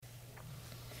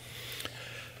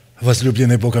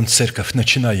Возлюбленный Богом Церковь,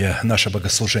 начиная наше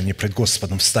богослужение пред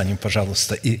Господом, встанем,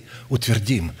 пожалуйста, и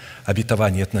утвердим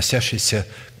обетование, относящееся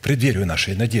к преддверию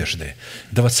нашей надежды,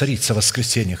 да воцарится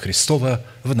воскресение Христова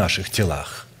в наших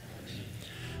телах.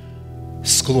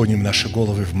 Склоним наши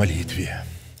головы в молитве.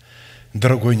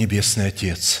 Дорогой Небесный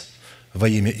Отец, во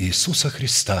имя Иисуса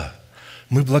Христа,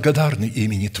 мы благодарны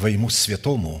имени Твоему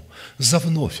Святому за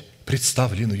вновь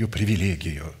представленную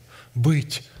привилегию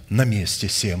быть на месте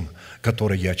сем,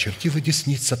 которое очертила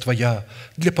десница Твоя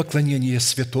для поклонения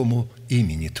святому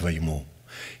имени Твоему.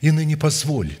 И ныне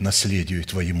позволь наследию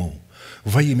Твоему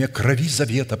во имя крови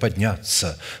завета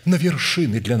подняться на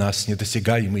вершины для нас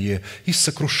недосягаемые и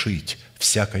сокрушить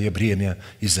всякое бремя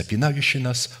и запинающий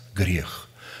нас грех.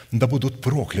 Да будут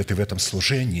прокляты в этом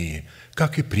служении,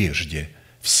 как и прежде,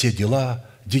 все дела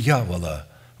дьявола,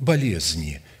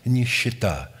 болезни,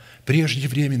 нищета,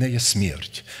 преждевременная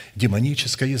смерть,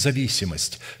 демоническая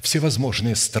зависимость,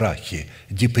 всевозможные страхи,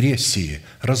 депрессии,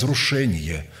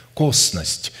 разрушение,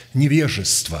 косность,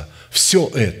 невежество – все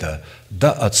это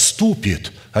да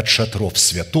отступит от шатров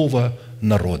святого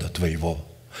народа Твоего.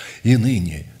 И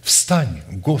ныне встань,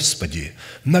 Господи,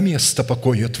 на место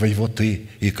покоя Твоего Ты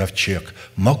и ковчег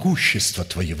могущества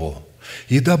Твоего,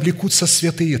 и да облекутся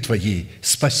святые Твои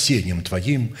спасением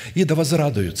Твоим, и да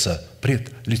возрадуются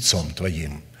пред лицом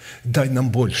Твоим. Дай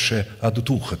нам больше от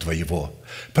Духа Твоего,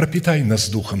 пропитай нас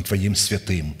Духом Твоим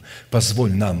святым,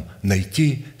 позволь нам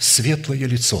найти светлое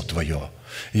лицо Твое.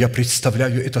 Я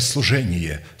представляю это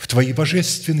служение в Твои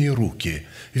божественные руки,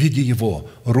 види его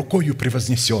рукою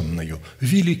превознесенную,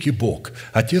 великий Бог,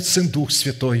 Отец, Сын, Дух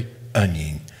Святой.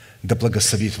 Аминь. Да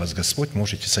благословит вас Господь,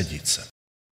 можете садиться.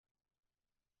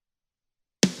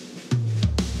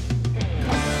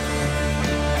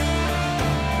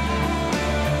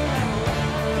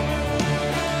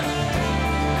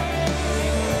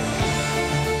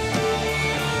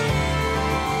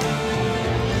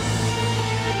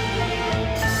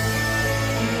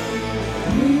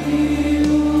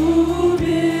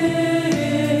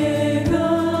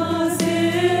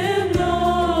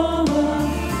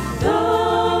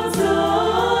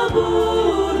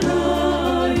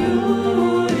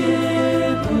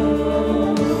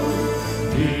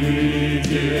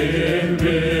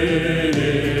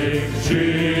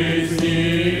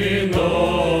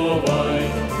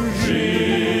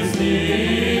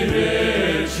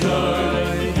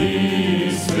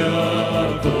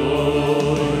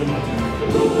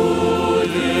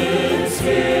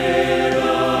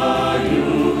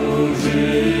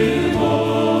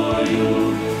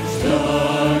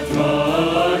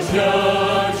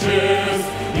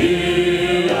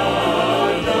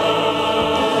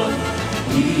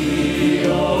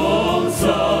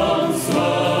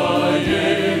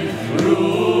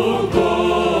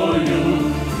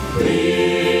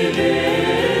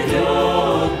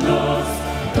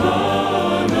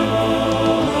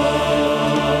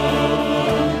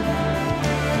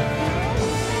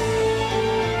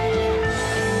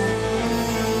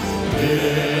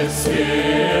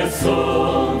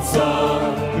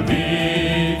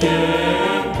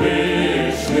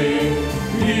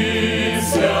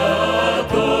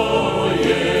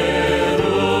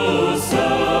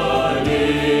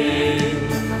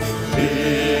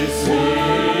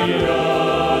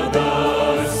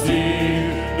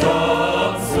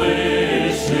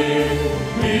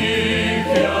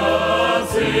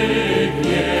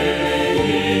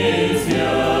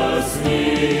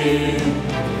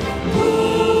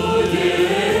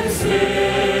 Будем свет.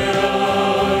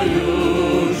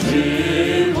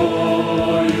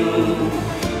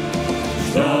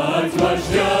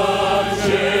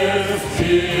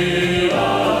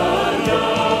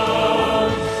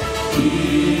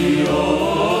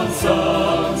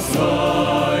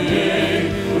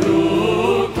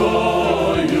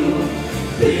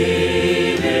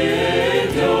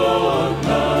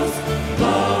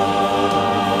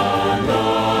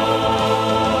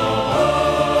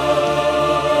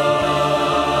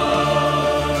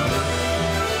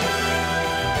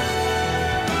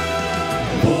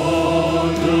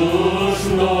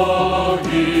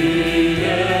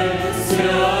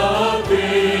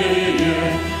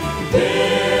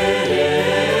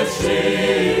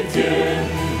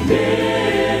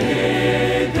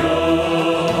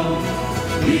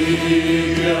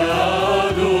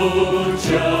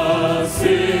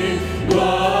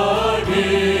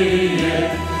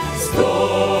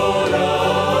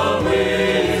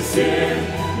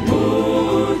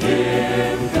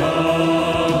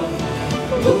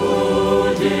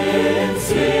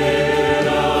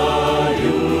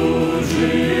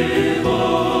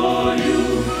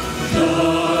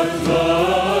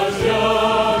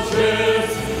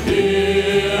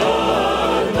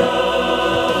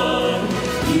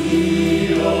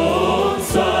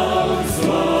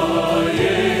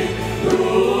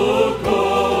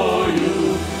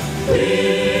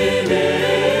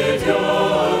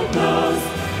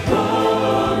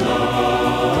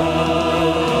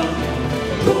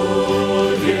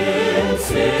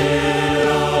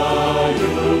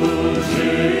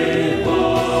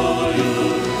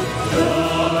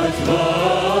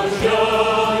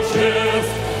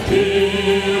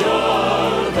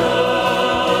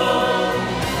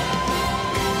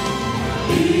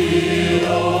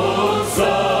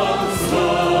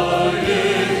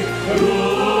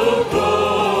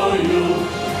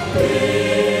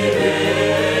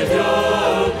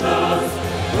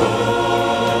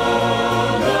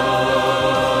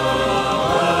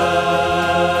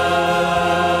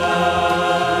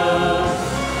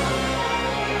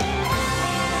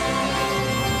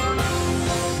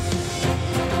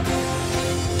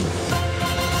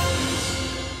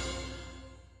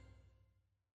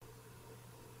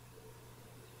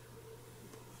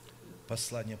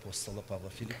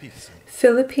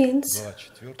 Philippians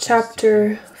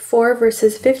chapter 4,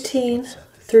 verses 15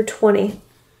 through 20.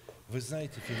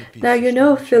 Now you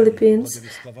know, Philippians,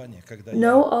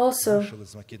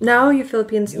 now you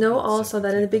Philippians know also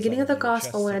that in the beginning of the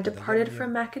gospel, when I departed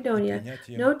from Macedonia,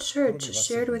 no church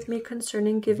shared with me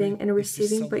concerning giving and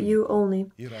receiving but you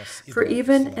only. For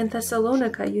even in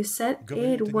Thessalonica you sent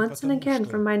aid once and again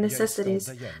for my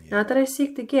necessities. Not that I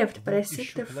seek the gift, but I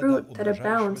seek the fruit that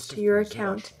abounds to your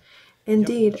account.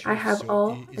 Indeed, I have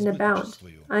all and abound.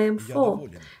 I am full,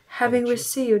 having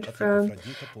received from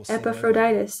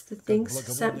Epaphroditus the things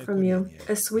sent from you,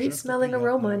 a sweet-smelling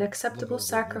aroma, an acceptable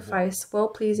sacrifice,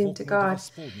 well-pleasing to God.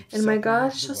 And my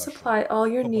God shall supply all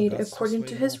your need according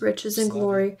to his riches and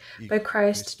glory by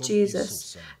Christ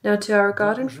Jesus. Now to our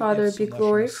God and Father be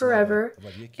glory forever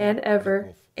and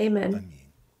ever. Amen.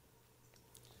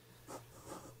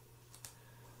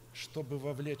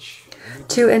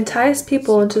 To entice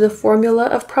people into the formula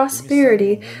of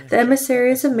prosperity, the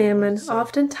emissaries of Mammon,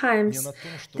 oftentimes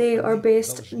they are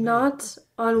based not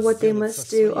on what they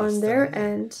must do on their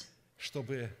end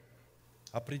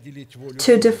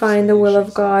to define the will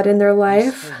of God in their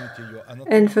life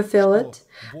and fulfill it,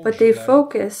 but they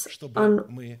focus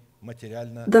on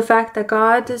the fact that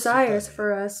God desires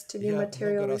for us to be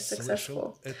materially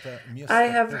successful. I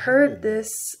have heard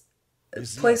this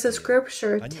place of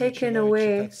scripture taken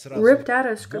away, ripped out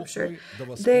of scripture.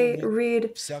 They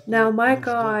read, now my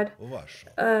God,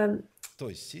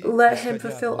 let him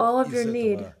fulfill all of your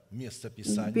need.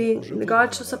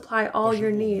 God shall supply all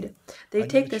your need. They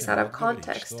take this out of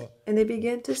context and they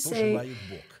begin to say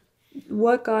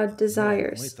what God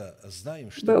desires.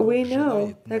 But we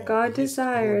know that God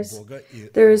desires,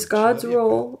 there is God's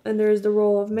role and there is the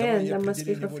role of man that must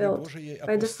be fulfilled.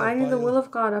 By defining the will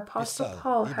of God, Apostle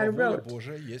Paul had wrote,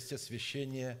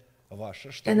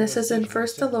 and this is in 1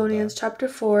 Thessalonians chapter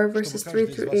 4, verses 3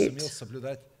 through 8.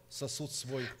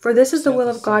 For this is the will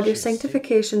of God, your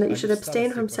sanctification, that you should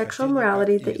abstain from sexual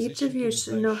immorality, that each of you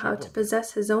should know how to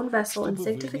possess his own vessel in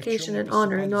sanctification and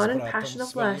honor, not in passion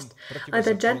of lust, like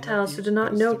the Gentiles who do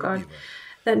not know God,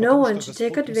 that no one should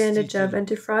take advantage of and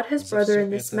defraud his brother in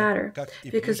this matter,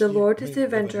 because the Lord is the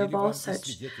avenger of all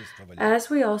such, as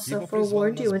we also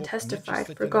forewarned you and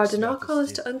testified. For God did not call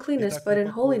us to uncleanness, but in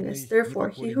holiness. Therefore,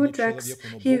 he who rejects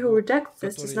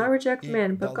this does not reject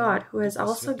man, but God, who has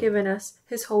also given us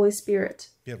his Holy Spirit.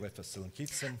 1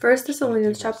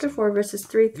 Thessalonians chapter 4, verses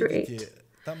 3 through 8.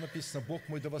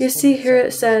 You see here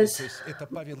it says,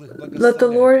 let the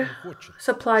Lord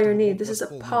supply your need. This is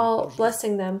Paul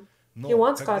blessing them. He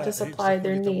wants God to supply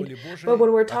their need. But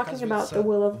when we're talking about the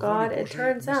will of God, it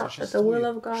turns out that the will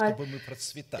of God,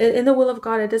 in the will of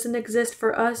God, it doesn't exist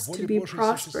for us to be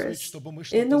prosperous.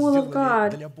 In the will of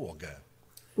God,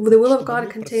 the will of God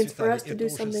contains for us to do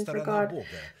something for God.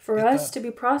 For us to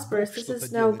be prosperous, this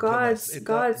is now God's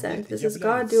end. This is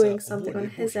God doing something on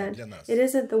his end. It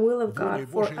isn't the will of God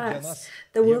for us.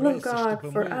 The will of God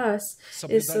for us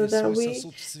is so that we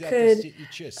could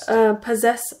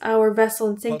possess our vessel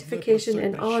in sanctification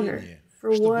and honor. For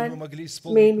one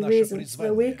main reason, so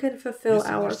that we can fulfill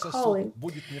our calling.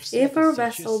 If our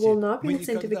vessel will not be in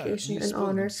sanctification and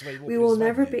honor, we will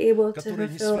never be able to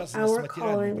fulfill our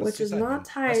calling, which is not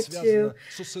tied to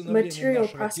material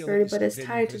prosperity, but is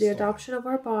tied to the adoption of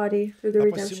our body through the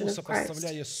redemption of Christ.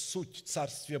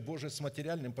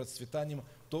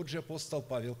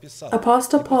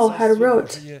 Apostle Paul had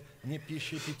wrote,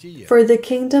 for the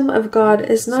kingdom of God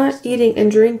is not eating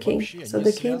and drinking. So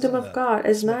the kingdom of God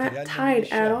is not tied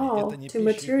at all to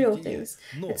material things.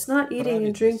 It's not eating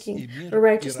and drinking, but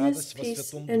righteousness,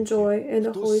 peace, and joy in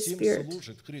the Holy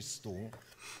Spirit.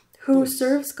 Who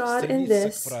serves God in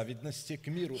this,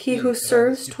 he who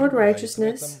serves toward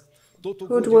righteousness,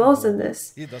 who dwells in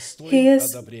this, he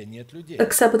is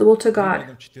acceptable to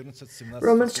God.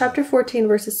 Romans chapter 14,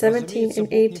 verses 17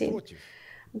 and 18.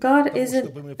 God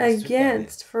isn't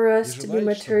against for us to be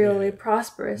materially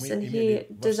prosperous, and he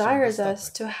desires us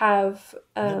to have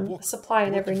supply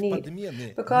in every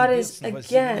need. But God is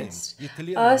against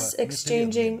us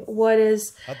exchanging what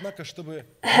is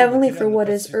heavenly for what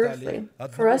is earthly.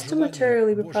 For us to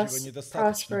materially be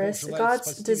prosperous,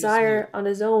 God's desire on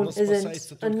his own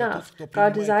isn't enough.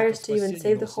 God desires to even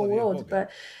save the whole world, but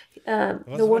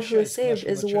The one who is saved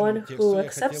is one who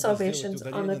accepts salvation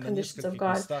on the conditions of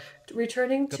God.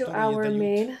 Returning to our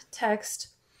main text,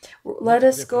 let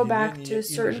us go back to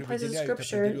certain places of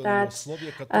Scripture that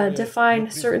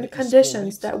define certain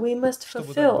conditions that we must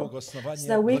fulfill so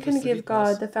that we can give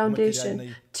God the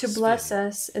foundation to bless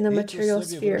us in the material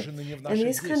sphere. And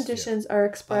these conditions are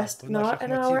expressed not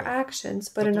in our actions,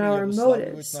 but in our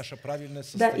motives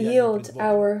that yield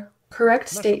our correct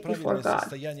state before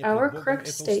God. Our correct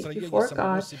state before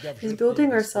God is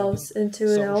building ourselves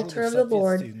into an altar of the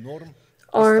Lord,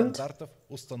 armed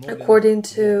according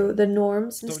to the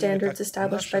norms and standards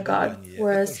established by God,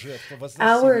 whereas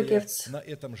our gifts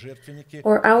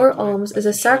or our alms is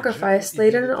a sacrifice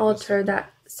laid on an altar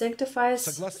that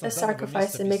sanctifies a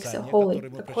sacrifice and makes it holy.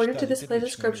 According to this place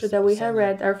of Scripture that we have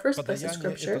read, our first place of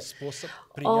Scripture,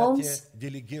 alms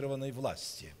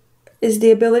is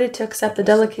the ability to accept the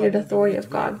delegated authority of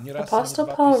God. Apostle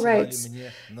Paul writes,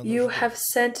 "You have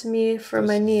sent me for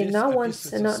my need," not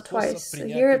once and not twice. So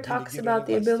here it talks about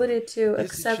the ability to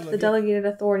accept the delegated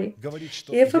authority.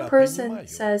 If a person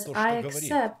says, "I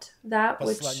accept that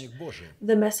which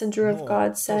the messenger of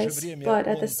God says," but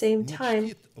at the same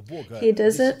time, he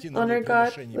doesn't honor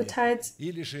God with tithes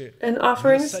and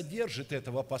offerings,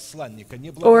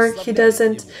 or he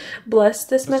doesn't bless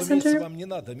this messenger.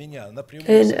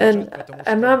 And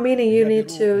I'm not meaning you need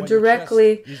to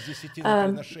directly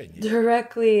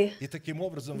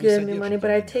give me money,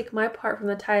 but I take my part from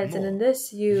the tithes, and in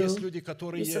this you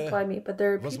supply me. But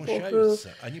there are people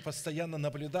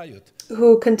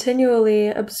who continually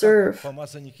observe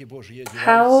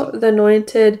how the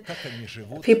anointed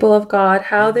people of God,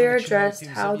 how they are dressed,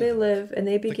 how they live, and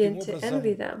they begin to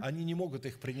envy them.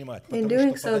 In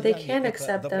doing so, they can't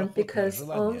accept them because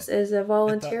alms is a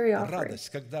voluntary offering.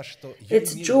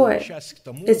 It's joy.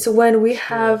 It's when we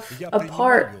have a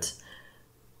part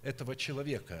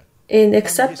in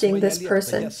accepting this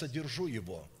person.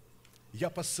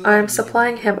 I am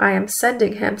supplying him, I am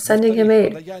sending him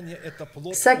aid.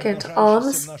 Second,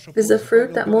 alms is a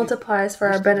fruit that multiplies for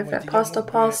our benefit. Apostle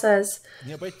Paul says,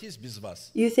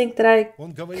 "You think that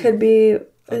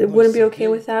it wouldn't be okay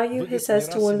without you?" He says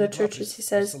to one of the churches, he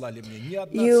says,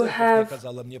 "You have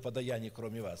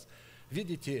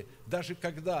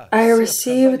I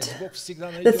received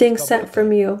the things sent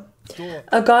from you."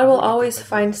 God will always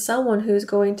find someone who's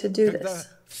going to do this.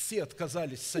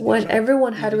 When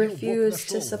everyone had refused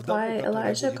to supply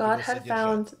Elijah, God had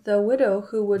found the widow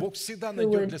who would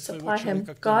supply him.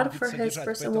 God for his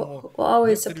person will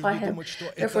always supply him.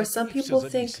 Therefore, some people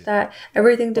think that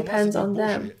everything depends on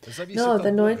them. No, the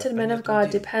anointed man of God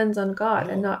depends on God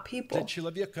and not people.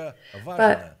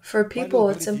 But for people,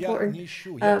 it's important.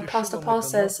 Apostle Paul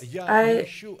says, "I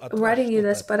am writing you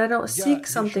this, but I don't seek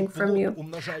something from you.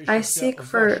 I seek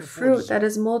for fruit that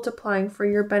is multiplying for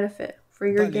your benefit, for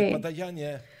your gain."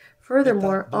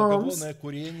 Furthermore, alms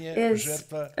is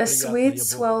a sweet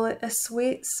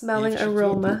smelling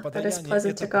aroma that is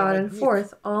pleasant to God. And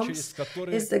fourth, alms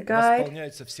is the guide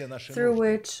through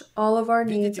which all of our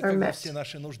needs are met.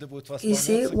 You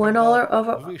see, when all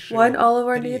of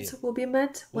our needs will be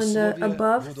met, when the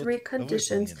above three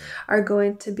conditions are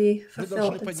going to be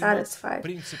fulfilled and satisfied.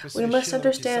 We must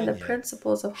understand the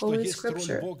principles of Holy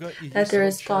Scripture, that there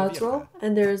is God's role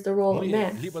and there is the role of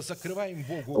man.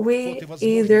 We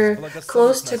either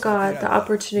close to God the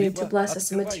opportunity to bless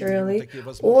us materially,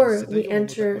 or we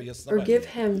enter or give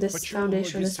him this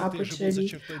foundation, this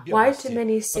opportunity. Why do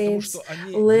many saints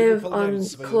live on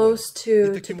close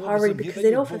to poverty? Because they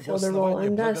don't fulfill the role,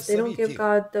 and thus they don't give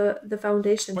God the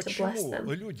foundation to bless them.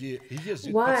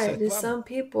 Why do some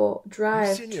people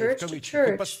drive church to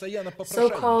church,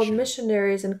 so-called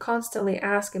missionaries, and constantly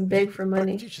ask and beg for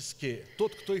money?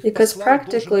 Because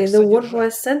practically the one who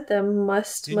has sent them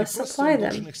must supply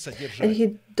them. And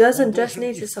he doesn't just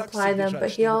need to supply them,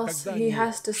 but he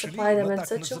has to supply them in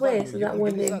such a way so that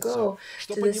when they go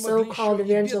to the so-called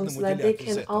evangelism, that they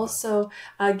can also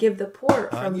give the poor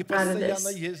from out of this.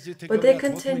 But they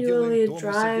continually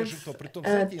drive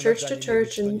church to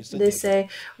church, and they say,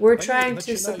 "We're trying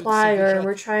to supply," or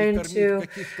 "We're trying to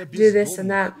do this and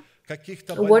that."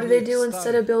 What do they do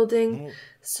instead of building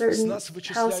certain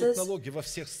houses?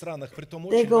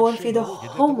 They go and feed the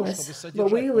homeless. But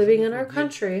we living in our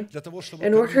country,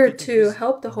 in order to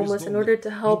help the homeless, in order to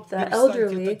help the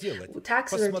elderly,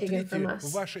 taxes are taken from us.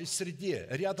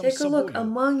 Take a look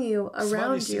among you,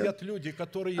 around you.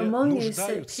 Among you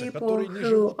sit people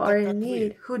who are in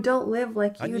need, who don't live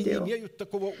like you do.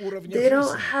 They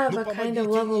don't have a kind of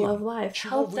level of life.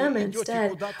 Help them instead.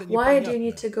 Why do you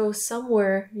need to go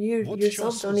somewhere you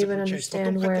yourself don't even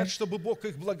understand where?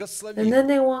 And then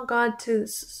they want God to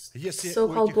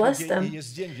so-called bless them.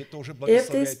 If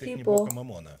these people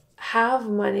have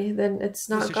money, then it's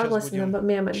not God blessing them, but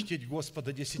mammon.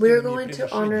 We are going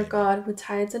to honor God with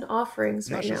tithes and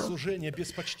offerings right now.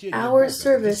 Our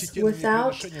service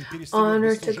without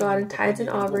honor to God and tithes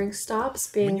and offerings stops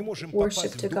being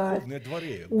worship to God.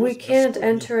 We can't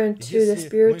enter into the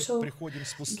spiritual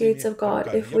gates of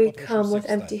God if we come with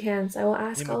empty hands. I will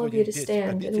ask all of you to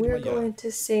stand, and we are going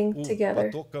to sing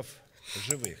together.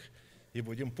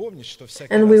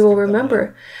 And we will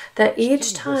remember that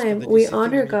each time we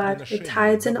honor God with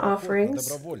tithes and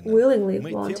offerings, willingly,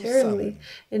 voluntarily,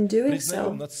 in doing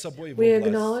so, we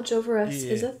acknowledge over us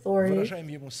His authority,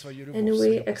 and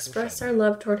we express our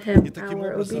love toward Him,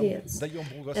 our obedience.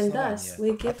 And thus,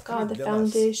 we give God the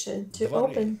foundation to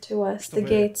open to us the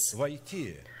gates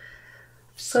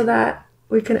so that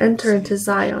we can enter into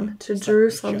Zion, to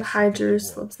Jerusalem, the high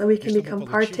Jerusalem, so that we can become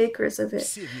partakers of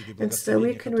it, and so that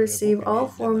we can receive all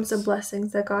forms of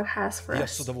blessings that God has for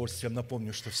us.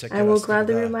 I will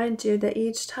gladly remind you that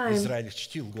each time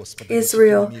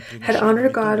Israel had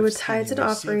honored God with tithes and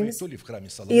offerings,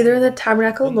 either in the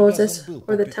tabernacle of Moses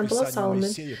or the temple of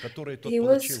Solomon, he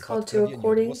was called to,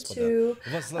 according to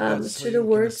the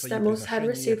words that Moses had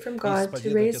received from God,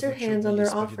 to raise their hands on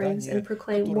their offerings and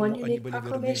proclaim one unique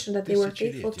proclamation that they were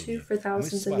faithful to for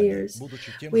thousands of years.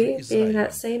 We, being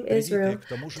that same Israel,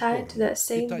 tied to that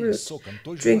same root,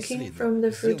 drinking from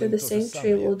the fruit of the same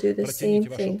tree, will do the same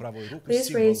thing.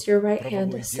 Please raise your right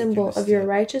hand, a symbol of your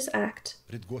righteous act,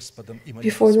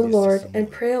 before the Lord,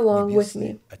 and pray along with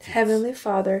me. Heavenly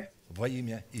Father,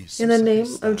 in the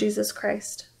name of Jesus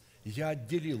Christ,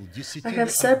 I have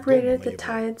separated the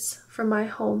tithes from my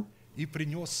home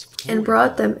and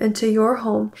brought them into your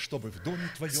home, so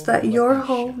that your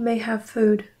home may have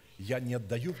food.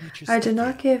 I do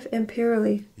not give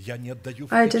impurely.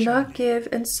 I do not give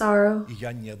in sorrow.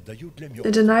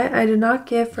 I do not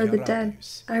give for the dead.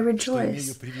 I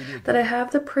rejoice that I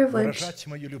have the privilege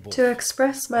to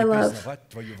express my love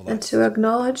and to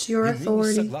acknowledge your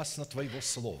authority.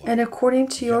 And according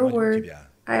to your word,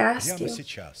 I ask you,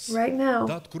 right now,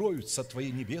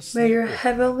 may your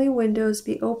heavenly windows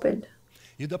be opened,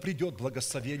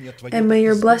 and may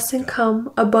your blessing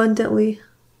come abundantly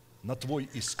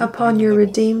upon your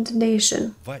redeemed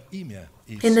nation.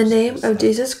 In the name of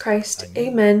Jesus Christ,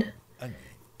 amen.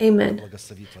 Amen.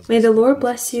 May the Lord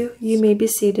bless you. You may be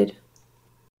seated.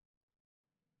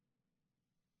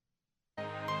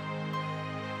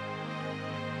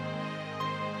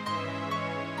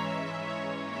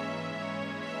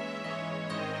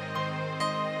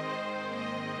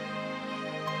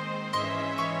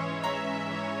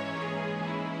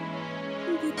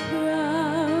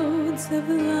 Have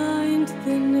lined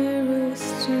the narrow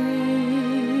street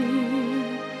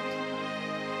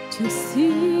to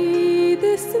see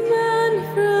this man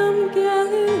from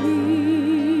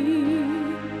Galilee,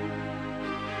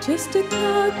 just a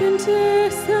carpenter,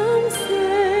 some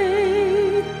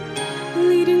say,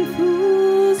 leading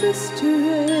fools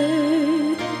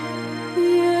astray,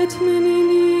 yet many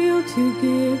kneel to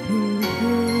give him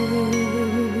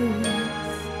praise,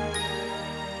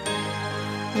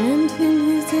 and in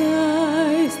his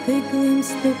eyes they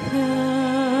glimpse the power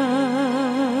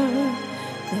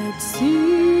that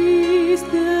sees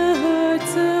the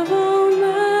hearts of all men,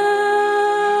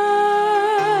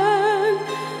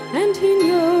 and he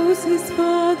knows his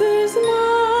Father's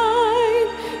mind.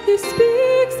 He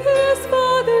speaks his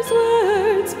Father's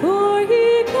words, for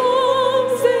he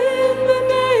comes in the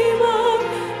name of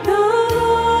the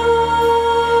Lord.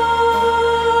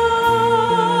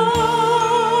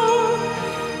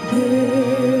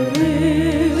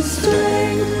 There is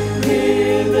strength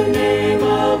in the name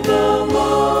of the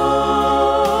Lord.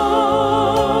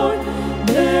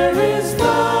 There is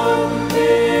power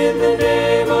in the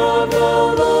name of the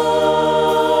Lord.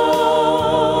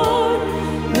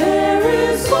 There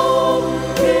is hope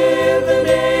in the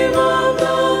name of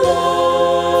the Lord.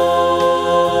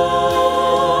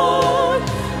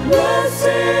 Blessed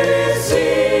is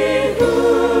he who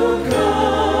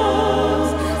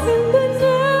comes in the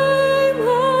name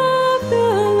of the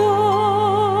Lord.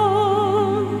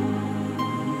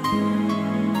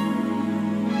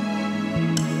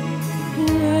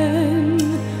 When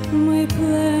my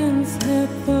plans have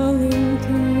fallen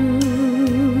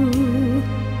through,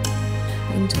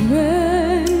 and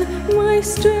when my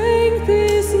strength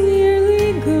is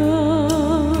nearly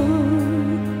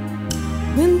gone,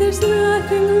 when there's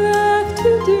nothing left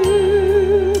to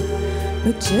do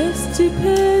but just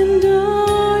depend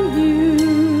on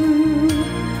you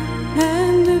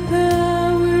and the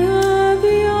power of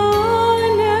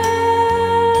your name,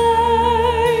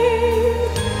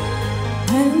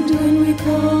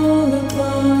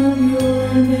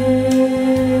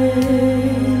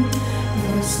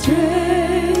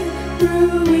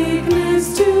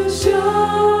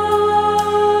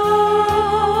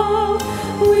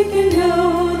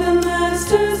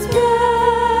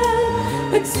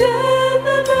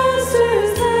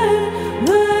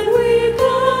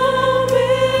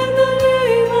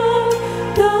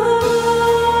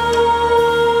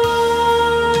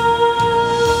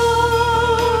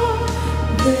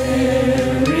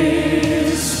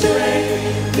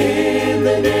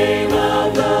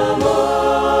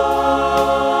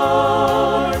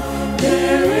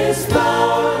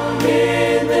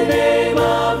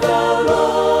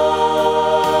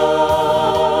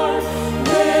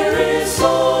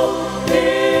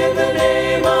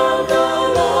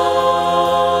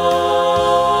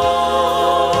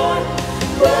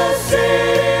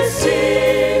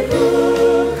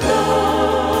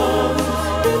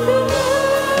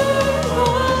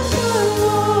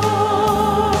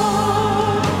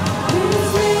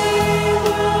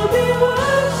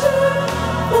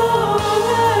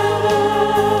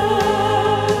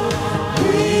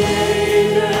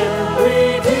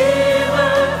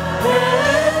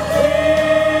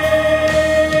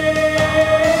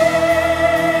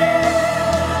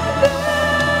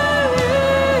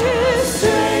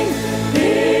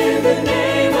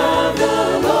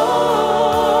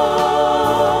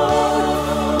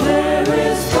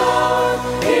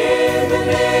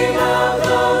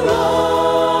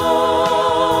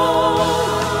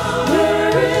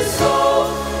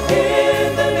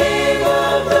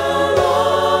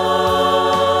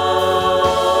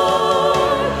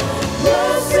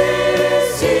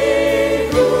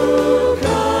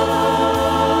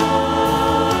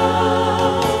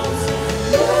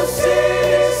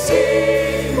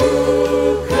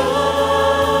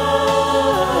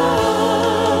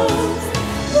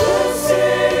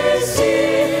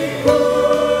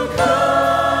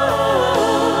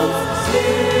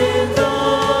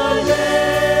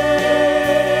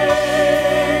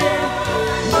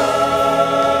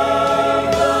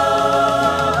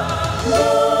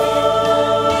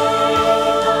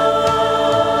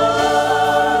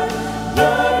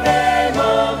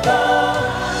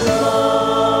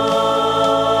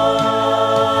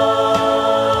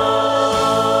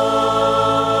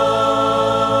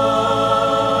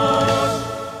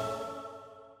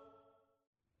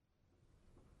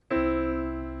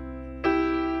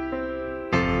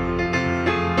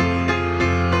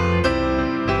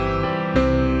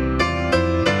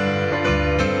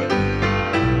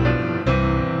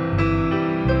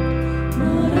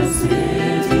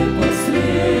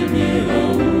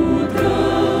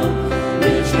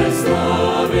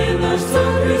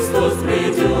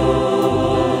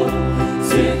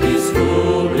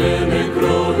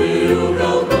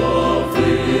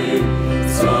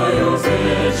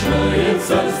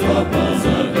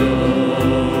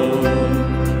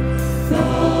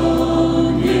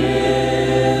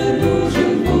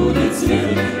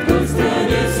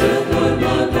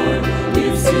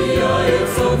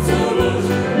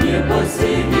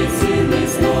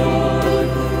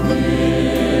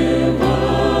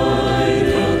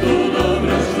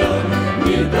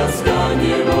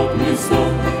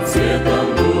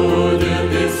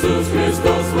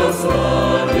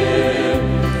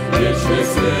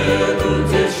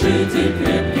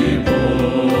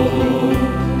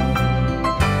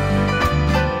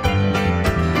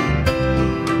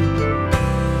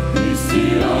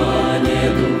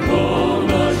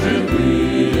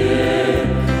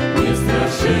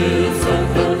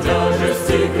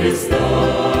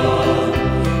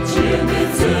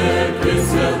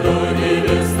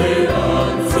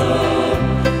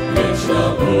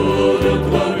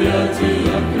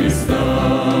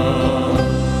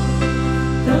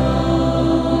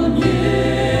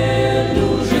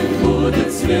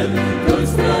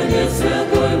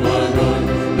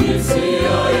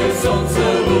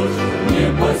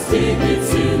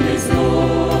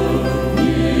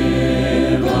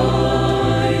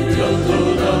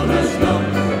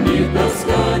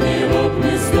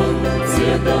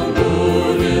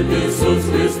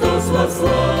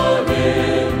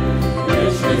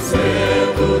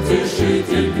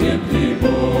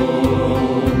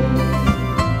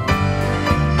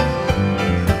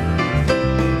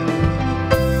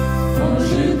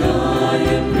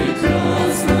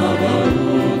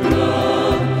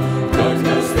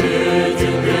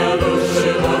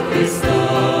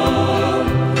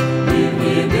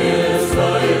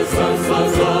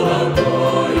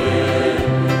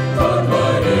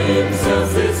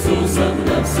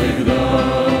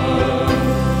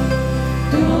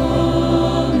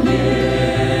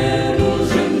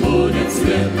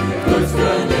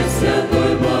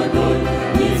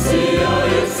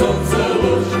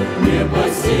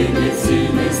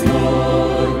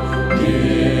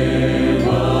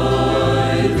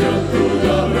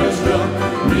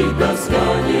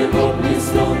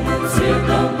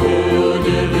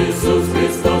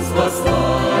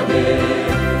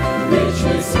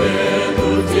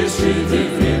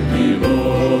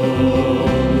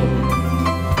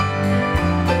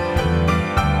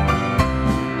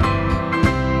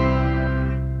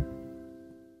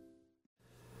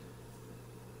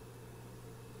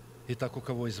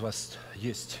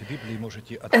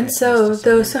 And so,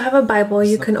 those who have a Bible,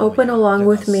 you can open along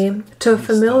with me to a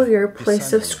familiar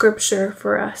place of Scripture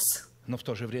for us,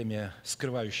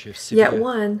 yet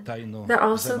one that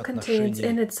also contains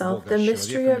in itself the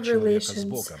mystery of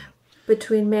relations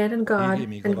between man and God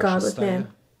with man.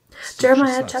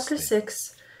 Jeremiah chapter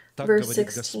 6, verse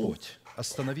 16.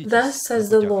 Thus says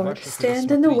the Lord,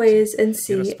 stand in the ways and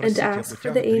see, and ask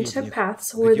for the ancient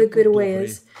paths where the good way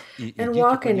is, and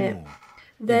walk in it.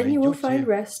 Then you will find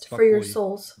rest for your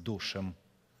souls.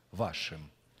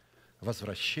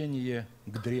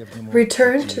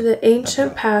 Return to the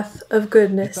ancient path of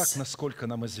goodness.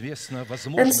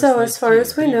 And so, as far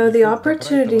as we know, the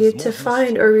opportunity to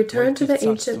find or return to the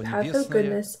ancient path of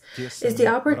goodness is the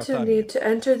opportunity to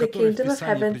enter the kingdom of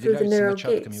heaven through the narrow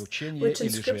gates, which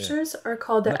in scriptures are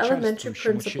called the elementary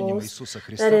principles,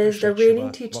 that is, the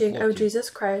reigning teaching of Jesus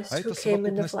Christ who came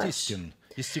in the flesh.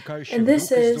 And this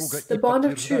is the bond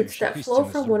of truths that flow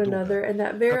from one another and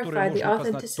that verify the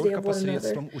authenticity of one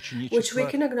another, which we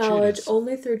can acknowledge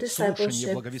only through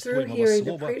discipleship, through hearing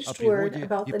the preached word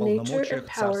about the nature and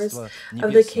powers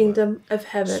of the kingdom of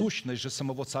heaven.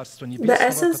 The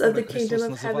essence of the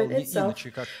kingdom of heaven itself,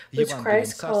 which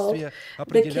Christ called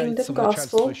the kingdom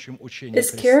gospel,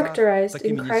 is characterized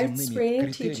in Christ's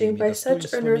reigning teaching by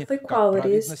such unearthly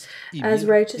qualities as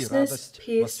righteousness,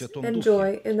 peace, and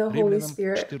joy in the Holy Spirit.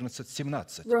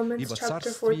 Romans chapter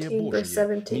 14, verse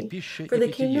 17. For the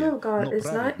kingdom of God is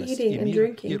not eating and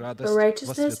drinking, but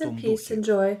righteousness and peace and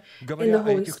joy in the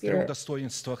Holy Spirit.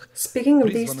 Speaking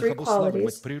of these three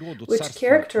qualities, which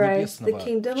characterize the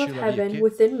kingdom of heaven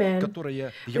within man,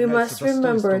 we must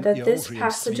remember that this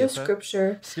passage of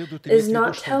Scripture is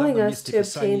not telling us to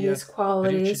obtain these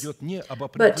qualities,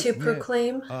 but to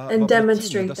proclaim and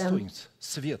demonstrate them.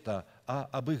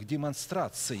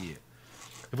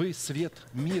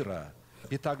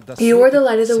 You are the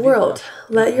light of the world.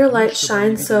 Let your light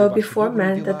shine so before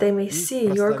men that they may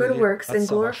see your good works and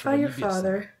glorify your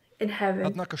Father in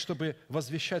heaven.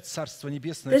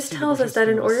 This tells us that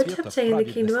in order to obtain the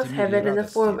kingdom of heaven in the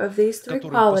form of these three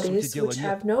qualities, which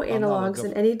have no analogs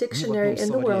in any dictionary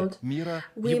in the world,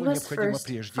 we must first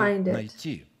find it.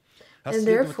 And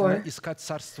therefore,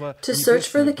 to search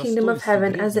for the kingdom of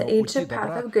heaven as the ancient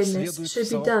path of goodness should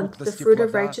be done through the fruit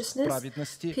of righteousness,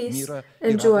 peace,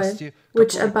 and joy,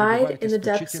 which abide in the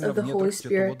depths of the Holy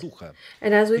Spirit.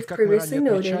 And as we've previously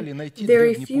noted,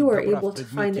 very few are able to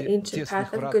find the ancient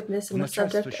path of goodness in the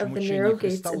subject of the narrow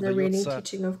gates in the reigning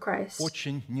teaching of Christ.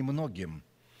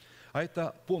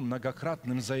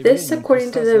 This,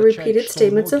 according to the repeated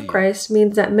statements of Christ,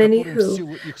 means that many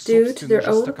who, due to their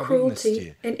own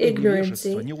cruelty and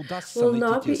ignorancy, will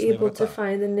not be able to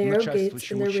find the narrow gates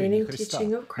in the reigning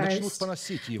teaching of Christ,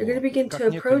 are going to begin to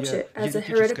approach it as a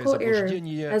heretical error,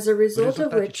 as a result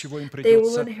of which they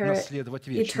will inherit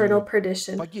eternal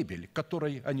perdition.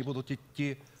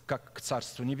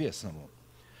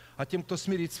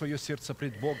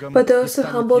 But those who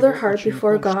humble their heart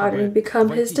before God and become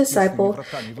His disciple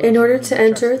in order to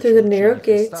enter through the narrow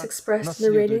gates expressed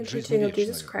in the reigning teaching of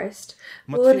Jesus Christ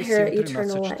will inherit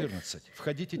eternal life.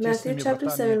 Matthew chapter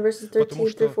 7, verses 13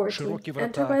 through 14.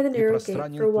 Enter by the narrow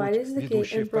gate, for wide is the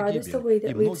gate and broad is the way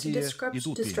that leads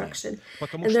to destruction,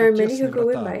 and there are many who go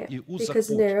in by it, because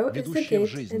narrow is the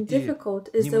gate and difficult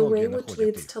is the way which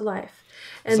leads to life,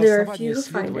 and there are few who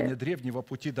find it.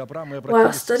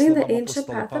 While studying the ancient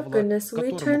path of goodness,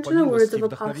 we turn to the words of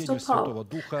Apostle Paul,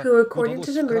 who, according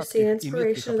to the mercy and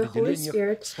inspiration of the Holy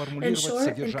Spirit, in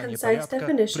short and concise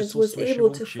definitions, was able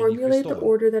to formulate the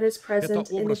order that is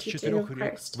present in the teaching of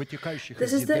Christ.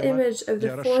 This is the image of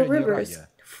the four rivers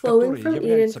flowing from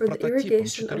Eden for the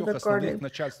irrigation of the garden,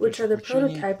 which are the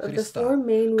prototype of the four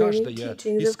main reigning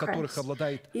teachings of Christ,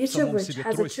 each of which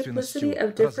has a triplicity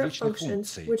of different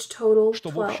functions, which total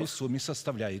 12.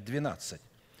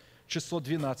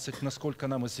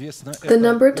 The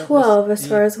number 12, as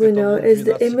far as we know, is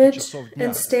the image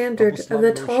and standard of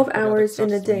the 12 hours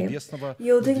in a day,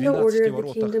 yielding the order of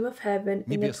the kingdom of heaven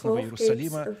in the 12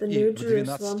 gates of the New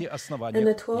Jerusalem and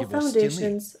the 12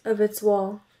 foundations of its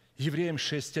wall.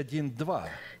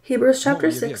 Hebrews chapter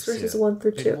 6, verses 1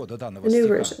 through 2, the New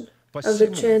Version of the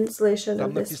translation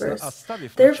of this verse.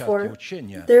 Therefore,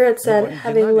 there it said,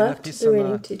 having left the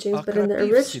reigning teachings, but in the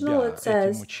original it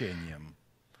says,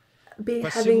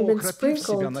 having been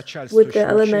sprinkled with the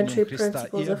elementary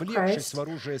principles of Christ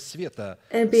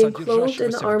and being clothed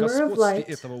in the armor of light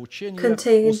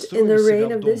contained in the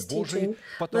reign of this teaching,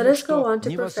 let us go on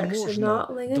to perfection,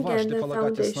 not laying again the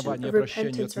foundation of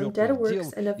repentance from dead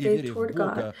works and of faith toward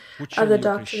God, of the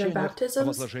doctrine of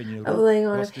baptisms, of laying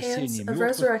on of hands, of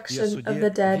resurrection of the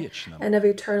dead, and of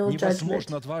eternal judgment.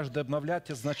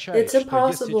 It's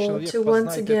impossible to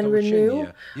once again renew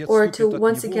or to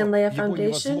once again lay a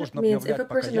foundation. Means if a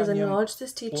person doesn't acknowledge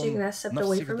this teaching and has stepped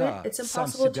away from it, it's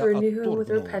impossible to renew him with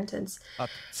repentance.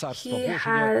 He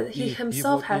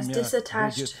himself has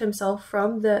disattached himself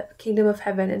from the kingdom of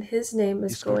heaven, and his name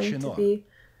is going to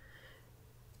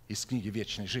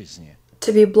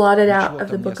be blotted out of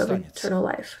the book of eternal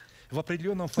life.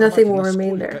 Nothing will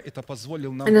remain there.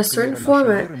 In a certain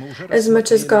format, as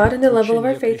much as God and the level of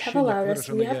our faith have allowed us,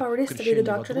 we have already studied the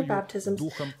doctrine of baptisms,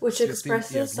 which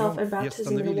expresses itself in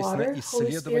baptism in water,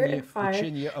 Holy Spirit, and fire,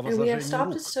 and we have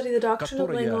stopped to study the doctrine of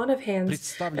laying on of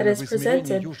hands that is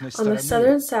presented on the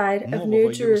southern side of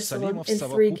New Jerusalem in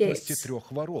 3 gates.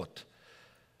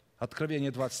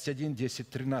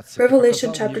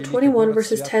 Revelation chapter 21,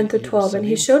 verses 10 to 12. And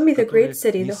he showed me the great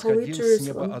city, the holy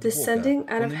Jerusalem, descending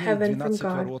out of heaven from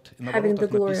God, having the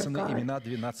glory of God.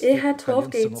 It had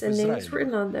 12 gates, and names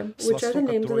written on them, which are the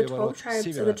names of the 12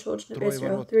 tribes of the children of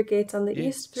Israel. 3 gates on the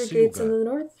east, 3 gates on the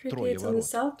north, 3 gates on the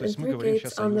south, and 3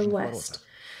 gates on the west.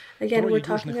 Again, we're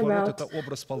talking about the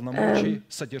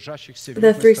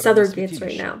 3 southern gates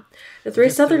right now. The 3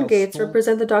 southern gates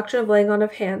represent the doctrine of laying on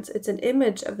of hands. It's an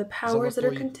image of the powers that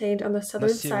are contained on the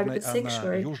southern side of the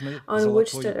sanctuary, on which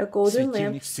stood a golden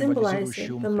lamp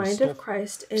symbolizing the mind of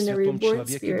Christ in the reborn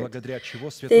spirit,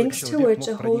 thanks to which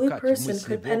a holy person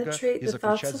could penetrate the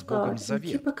thoughts of God and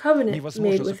keep a covenant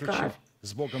made with God.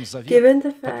 Given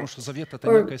the fact,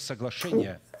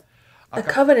 a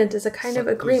covenant is a kind of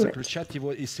agreement.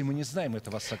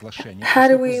 How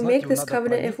do we make this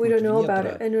covenant if we don't know about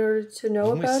it? In order to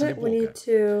know about it, we need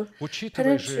to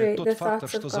penetrate the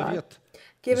thoughts of God.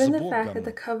 Given the fact that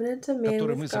the covenant of man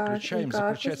with God and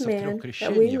God with man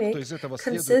that we make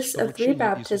consists of 3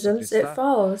 baptisms, it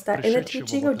follows that in the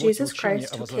teaching of Jesus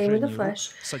Christ who came in the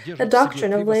flesh, the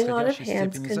doctrine of laying on of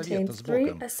hands contains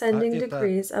 3 ascending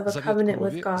degrees of a covenant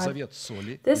with God.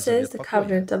 This is the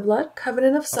covenant of blood,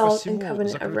 covenant of salt, and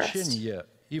covenant of rest.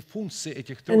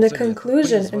 And the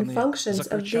conclusion and functions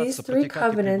of these 3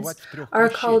 covenants are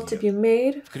called to be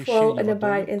made, flow, and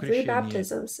abide in 3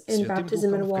 baptisms: in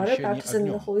baptism in water, baptism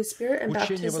in the Holy Spirit, and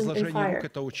baptism in fire.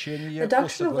 The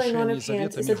doctrine of laying on of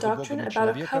hands is a doctrine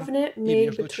about a covenant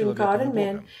made between God and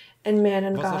man and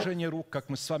God. The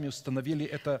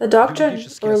doctrine,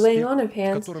 or laying on of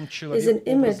hands, is an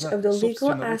image of the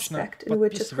legal aspect in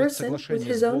which a person, with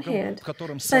his own hand,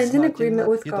 signs an agreement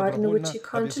with God in which he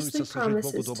consciously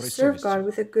promises to serve God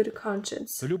with a good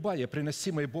conscience.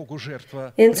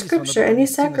 In Scripture, any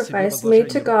sacrifice made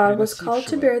to God was called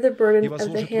to bear the burden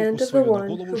of the hand of the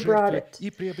one who brought it,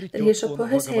 that he shall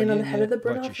put his hand on the head of the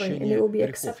burnt offering, and it will be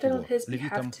accepted on his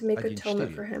behalf to make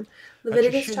atonement for him.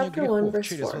 Leviticus chapter 1,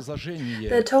 verse 4.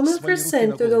 The atonement for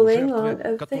sin through the laying on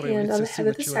of the hand on the head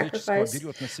of the sacrifice,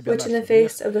 which in the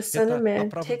face of the Son of Man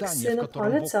takes sin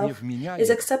upon itself, is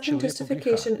accepting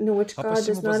justification in which God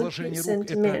does not impute sin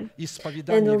to man.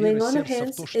 And the laying on of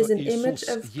hands is an image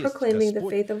of proclaiming the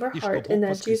faith of our heart in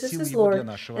that Jesus is Lord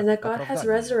and that God has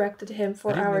resurrected him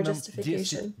for our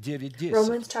justification.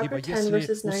 Romans chapter 10,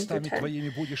 verses 9 through 10.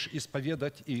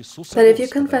 That if you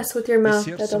confess with your mouth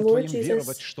that the Lord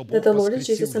is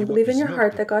Jesus, and believe in your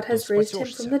heart that God has raised him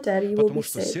from the dead, you will be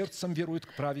saved.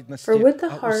 For with the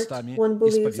heart one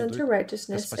believes unto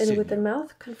righteousness, and with the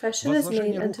mouth confession is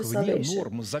made unto salvation.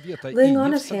 Laying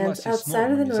on of hands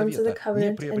outside of the norms of the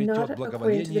covenant and not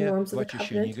according to the norms of the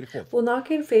covenant will not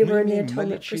gain favor in the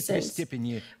atonement for sins.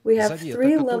 We have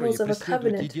 3 levels of a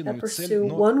covenant that pursue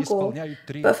one goal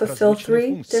but fulfill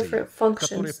 3 different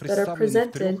functions that are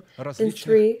presented in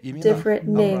 3 different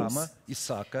names: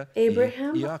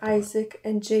 Abraham, Isaac,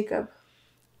 and Jacob.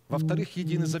 The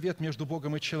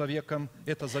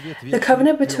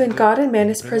covenant between God and man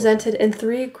is presented in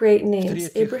 3 great names: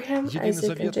 Abraham,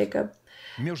 Isaac, and Jacob.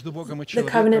 The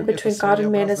covenant between God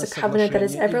and man is a covenant that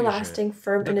is everlasting,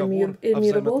 firm, and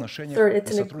immutable. 3rd,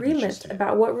 it's an agreement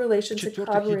about what relations and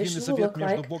collaboration will look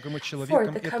like.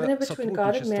 4th, the covenant between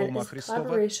God and man is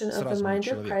collaboration of the mind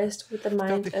of Christ with the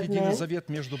mind of man.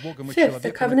 5th,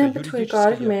 the covenant between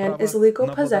God and man is legal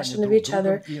possession of each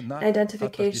other,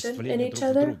 identification in each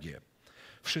other.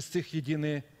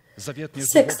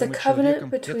 6. The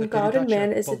covenant between God and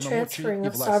man is the transferring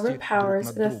of sovereign powers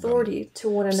and authority to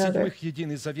one another.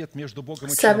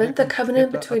 7. The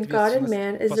covenant between God and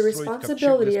man is the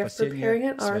responsibility of preparing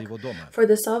an ark for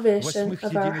the salvation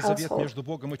of our household.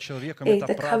 8.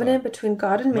 The covenant between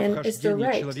God and man is the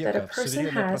right that a person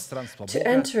has to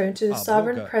enter into the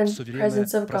sovereign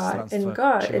presence of God and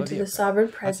God into the sovereign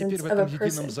presence of a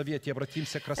person.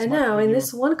 And now, in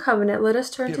this one covenant, let us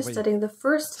turn to studying the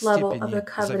first level of the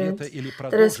covenant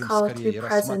that is called to be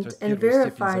present and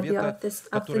verify the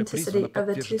authenticity of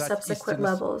the two subsequent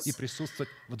levels.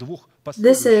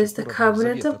 This is the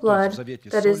covenant of blood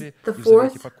that is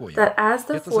that as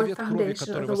the fourth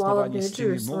foundation of the wall of New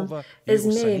Jerusalem is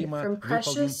made from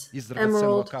precious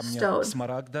emerald stone.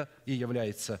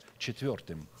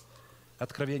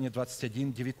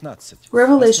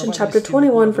 Revelation chapter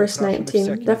 21, verse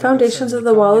 19. The foundations of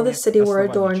the wall of the city were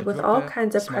adorned with all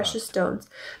kinds of precious stones.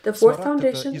 The fourth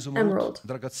foundation, emerald.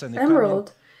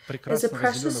 Emerald is a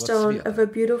precious stone of a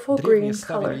beautiful green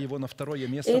color.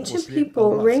 Ancient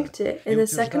people ranked it in the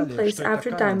second place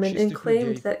after diamond and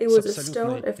claimed that it was a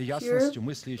stone of pure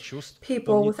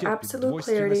people with absolute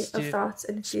clarity of thoughts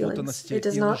and feelings. It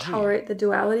does not tolerate the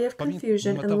duality of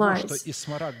confusion and lies.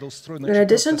 In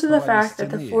addition to the fact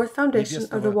that the fourth foundation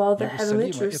of the wall of the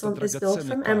heavenly Jerusalem is built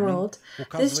from emerald,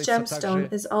 this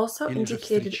gemstone is also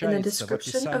indicated in the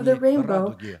description of the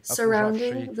rainbow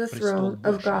surrounding the throne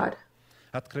of God.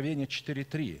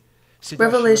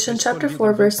 Revelation chapter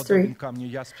 4, verse 3.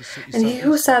 And he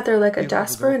who sat there like a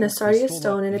jasper and a sardius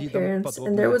stone in appearance,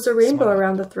 and there was a rainbow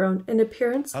around the throne, in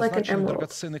appearance like an emerald.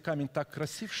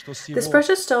 This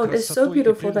precious stone is so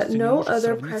beautiful that no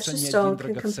other precious stone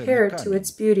can compare to its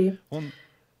beauty.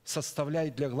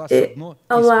 It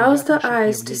allows the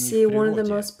eyes to see one of the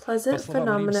most pleasant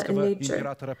phenomena in nature.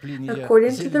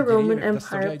 According to the Roman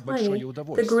Empire Pliny,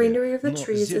 the greenery of the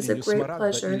trees is a great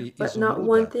pleasure, but not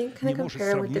one thing can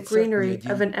compare with the greenery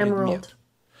of an emerald.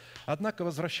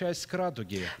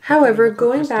 However,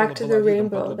 going back to the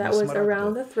rainbow that was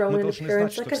around the throne in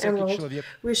appearance like an emerald,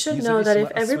 we should know that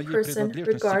if every person,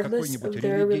 regardless of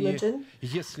their religion,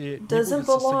 doesn't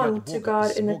belong to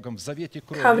God in a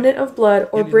covenant of blood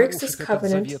or breaks this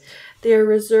covenant, they are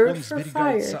reserved for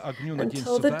fire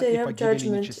until the day of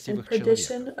judgment and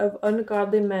perdition of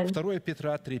ungodly men. 2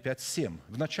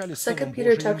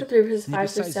 Peter chapter 3, verses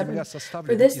 5 through 7.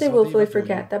 For this they willfully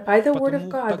forget, that by the word of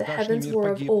God the heavens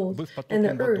were of old, and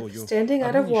the earth, standing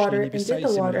out of water and in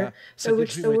the water, by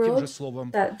which the world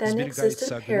that then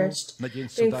existed perished,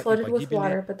 being flooded with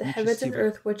water. But the heavens and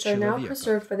earth, which are now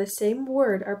preserved by the same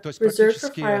word, are reserved for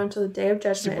fire until the day of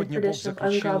judgment and perdition of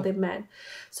ungodly men.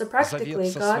 So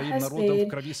practically, God has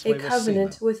made a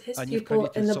covenant with His people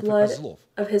in the blood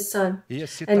of His Son,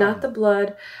 and not the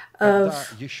blood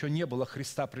of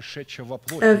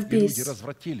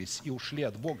beasts.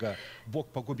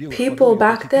 People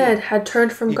back then had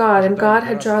turned from God, and God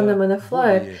had drawn them in the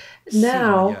flood.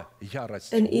 Now,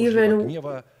 an even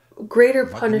greater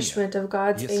punishment of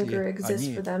God's anger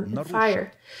exists for them in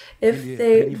fire if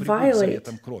they violate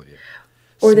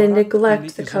or they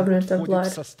neglect the covenant of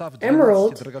blood.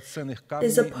 Emerald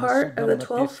is a part of the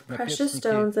 12 precious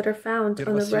stones that are found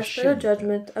on the breastplate of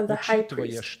judgment of the high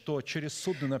priest.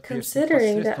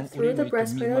 Considering that through the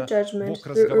breastplate of judgment,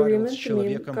 through Urim and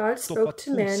Thummim, God spoke to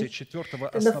man,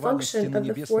 then the function of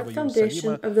the fourth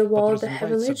foundation of the wall of the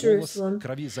heavenly Jerusalem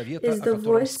is the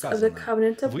voice of the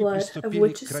covenant of blood, of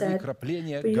which is said, "But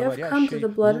you have come to the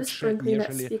blood of sprinkling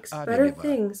that speaks better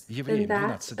things than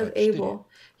that of Abel."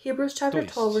 Hebrews chapter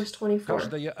 12, verse 24.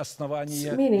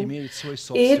 Meaning,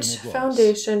 each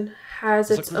foundation has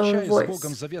its own voice.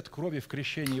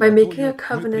 By making a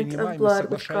covenant of blood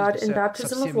with God in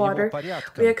baptism of water,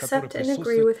 we accept and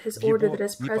agree with His order that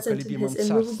is present in His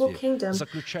immovable kingdom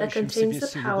that contains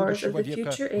the powers of the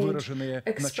future age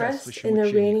expressed in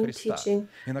the reigning teaching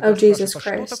of Jesus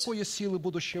Christ.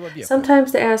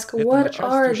 Sometimes they ask, what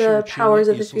are the powers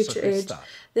of the future age?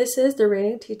 This is the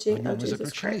reigning teaching of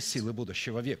Jesus Christ.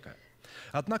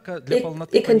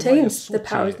 It contains the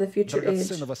powers of the future age.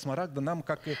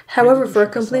 However, for a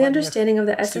complete understanding of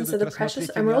the essence of the precious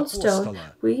emerald stone,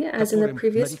 we, as in the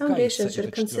previous foundation,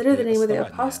 should consider the name of the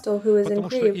apostle who is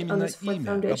engraved on this fourth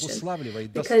foundation,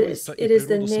 because it is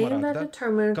the name that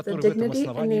determines the dignity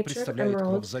and nature of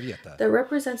emerald that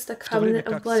represents the covenant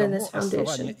of blood in this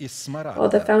foundation, while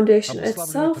the foundation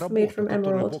itself, made from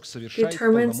emerald,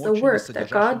 determines the work that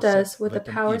God does with the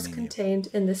powers contained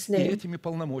in this name.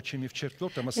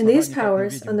 And these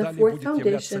powers on the fourth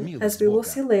foundation, as we will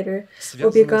see later, will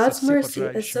be God's mercy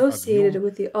associated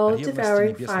with the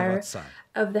all-devouring fire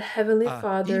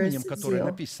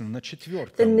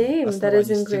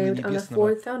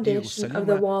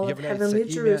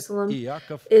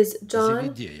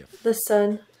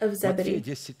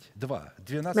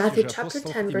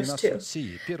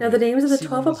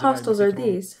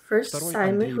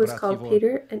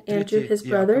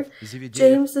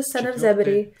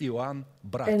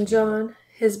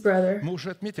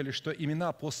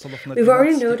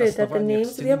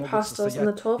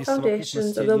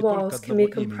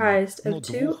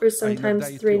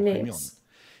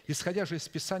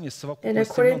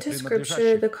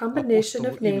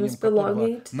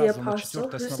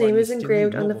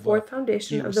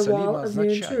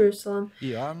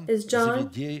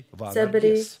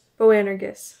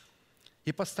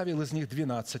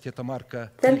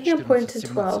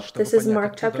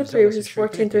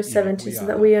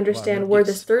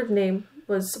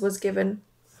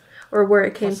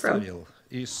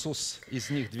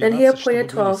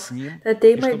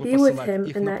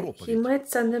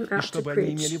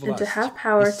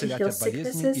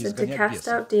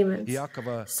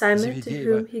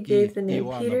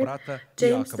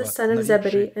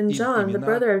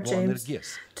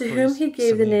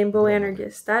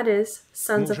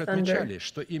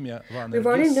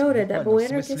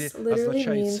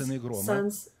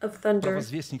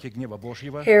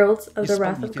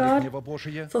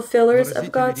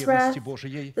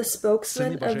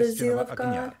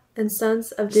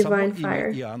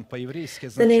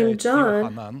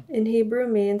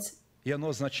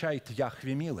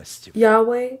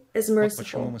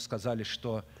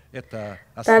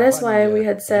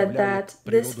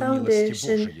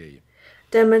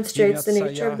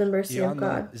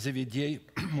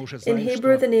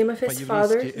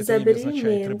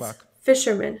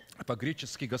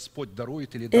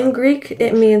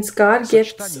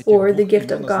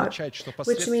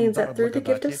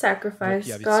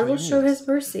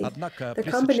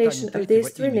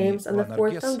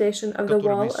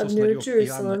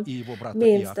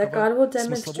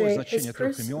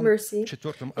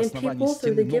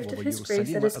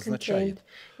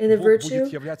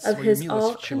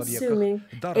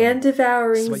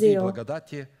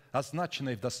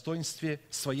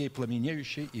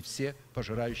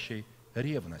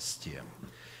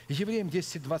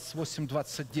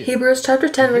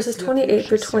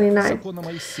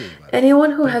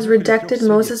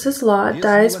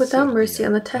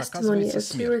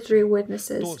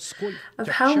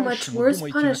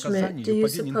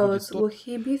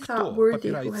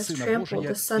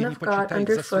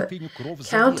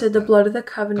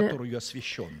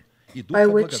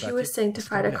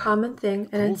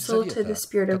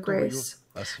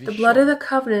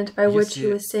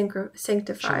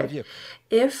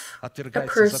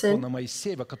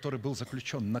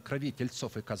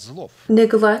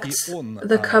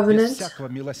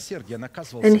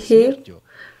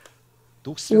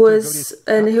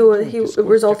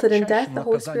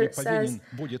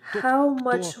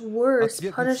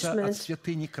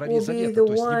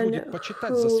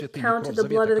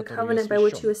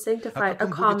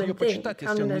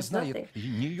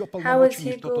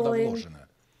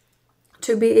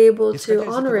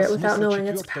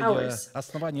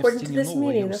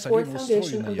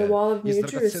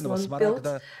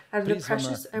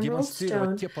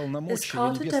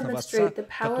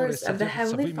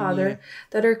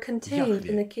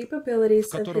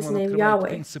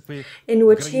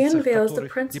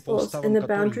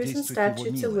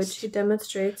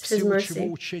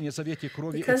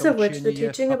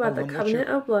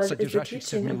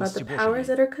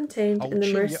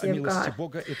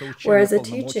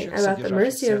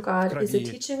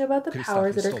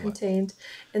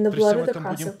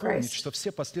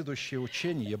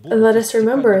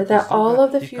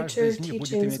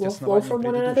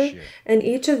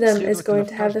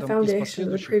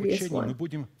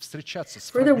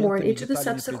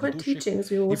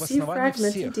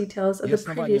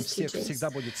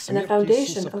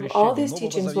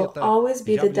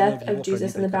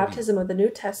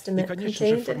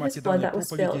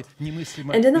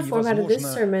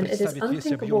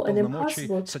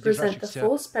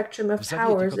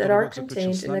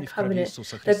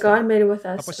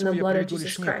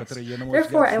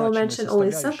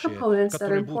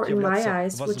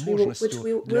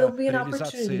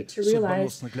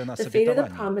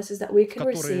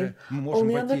мы можем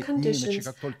only on the войти не иначе, conditions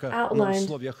как только на outlined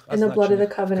условиях, in the blood of the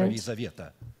означенных в крови covenant.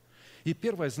 завета. And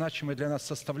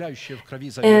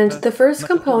the first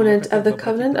component of the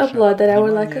covenant of blood that I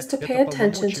would like us to pay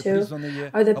attention to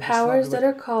are the powers that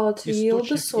are called to yield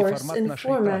the source and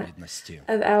format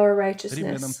of our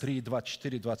righteousness.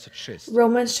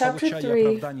 Romans chapter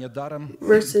 3,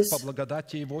 verses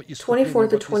 24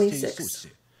 to 26.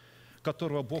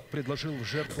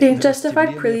 Being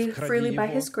justified freely by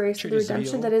His grace through the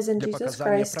redemption that is in Jesus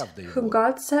Christ, whom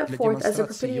God set forth as a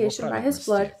propitiation by His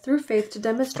blood through faith to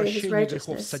demonstrate His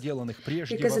righteousness.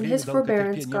 Because in His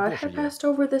forbearance God had passed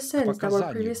over the sins that were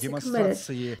previously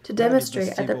committed, to demonstrate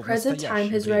at the present time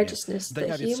His righteousness,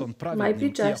 that He might be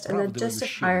just and the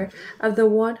justifier of the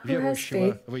one who has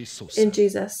faith in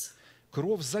Jesus. The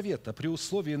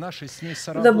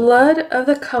blood of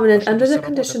the covenant, under the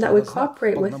condition that we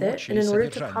cooperate with it, and in order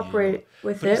to cooperate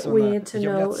with it, we need to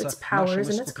know its powers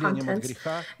and its contents.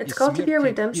 It's called to be a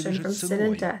redemption from sin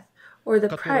and death, or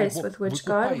the price with which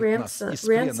God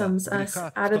ransoms us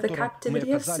out of the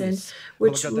captivity of sin,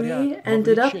 which we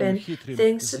ended up in,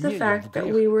 thanks to the fact that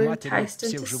we were enticed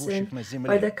into sin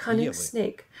by the cunning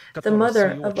snake, the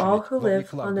mother of all who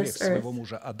live on this earth.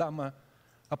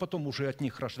 А потом уже от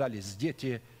них рождались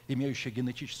дети, имеющие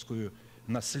генетическую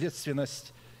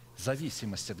наследственность,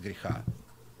 зависимость от греха.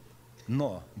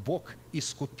 Но Бог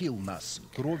искупил нас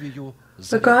кровью.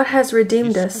 But God has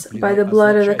redeemed us by the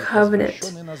blood of the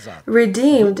covenant.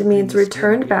 Redeemed means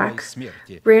returned back,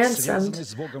 ransomed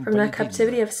from the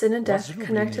captivity of sin and death,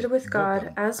 connected with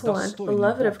God as one,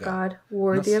 beloved of God,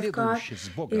 worthy of God,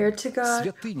 heir to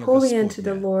God, holy unto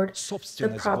the Lord, the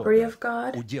property of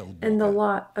God, and the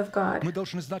lot of God.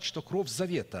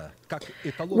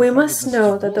 We must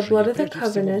know that the blood of the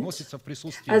covenant,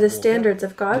 as the standards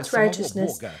of God's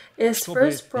righteousness, is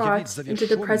first brought into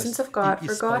the presence of God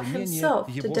for God Himself,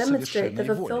 to demonstrate the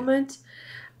fulfillment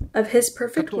of His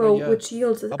perfect will, which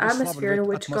yields the atmosphere in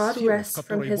which God rests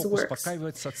from His works.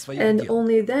 And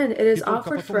only then it is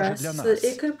offered for us so that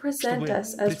it could present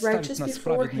us as righteous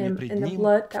before Him in the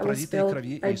blood that was spilled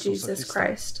by Jesus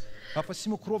Christ. Thus,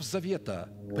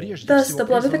 the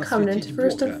blood of the covenant,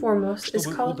 first and foremost, is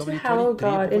called to hallow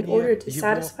God in order to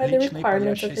satisfy the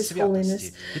requirements of His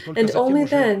holiness, and only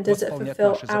then does it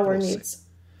fulfill our needs.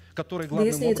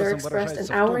 These needs are expressed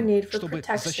in our need for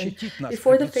protection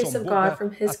before the face of God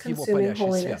from His consuming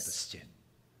holiness.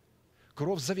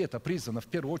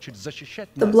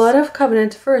 The blood of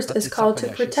covenant first is called to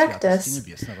protect us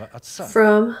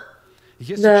from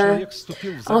the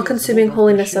all-consuming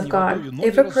holiness of God.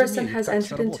 If a person has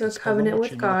entered into a covenant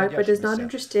with God but does not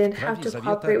understand how to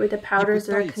cooperate with the powers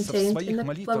that are contained in the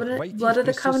blood of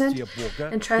the covenant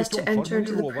and tries to enter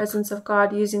into the presence of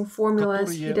God using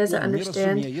formulas he doesn't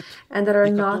understand and that are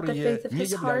not the faith of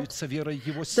his heart,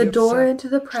 the door into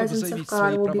the presence of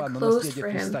God will be closed for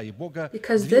him,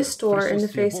 because this door in the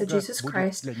face of Jesus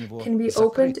Christ can be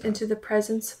opened into the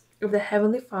presence of the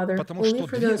Heavenly Father only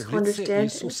for those who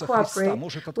understand and cooperate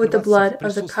with the blood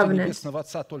of the covenant.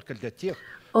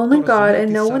 Only God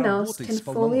and no one else can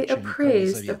fully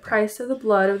appraise the price of the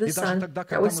blood of the Son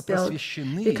that was spilled,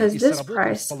 because this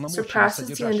price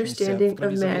surpasses the understanding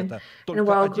of man. And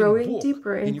while growing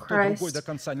deeper in Christ,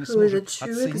 who is a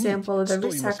true example of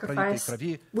every sacrifice,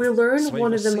 we learn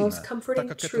one of the most comforting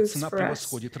truths for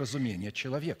us.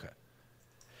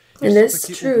 And this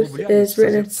truth is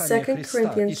written in 2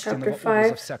 Corinthians chapter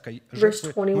 5, verse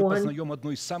 21.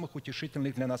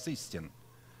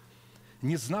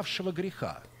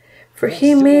 For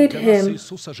He made Him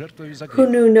who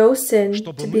knew no sin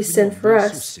to be sin for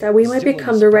us, that we might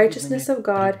become the righteousness of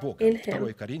God in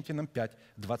Him. 2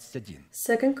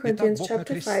 Corinthians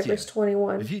chapter 5, verse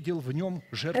 21.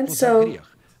 And so,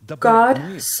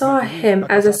 God saw Him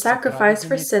as a sacrifice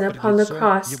for sin upon the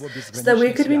cross, so that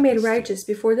we could be made righteous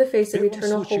before the face of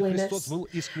eternal holiness.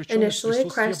 Initially,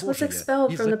 Christ was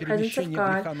expelled from the presence of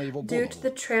God due to the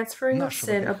transferring of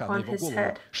sin upon His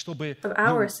head, of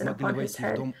our sin upon His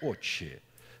head.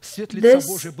 This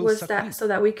was so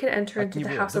that we could enter into the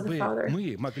house of the Father.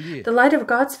 The light of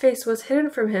God's face was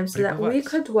hidden from Him so that we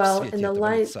could dwell in the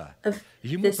light of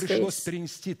this face.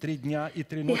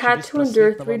 He had to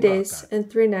endure 3 days and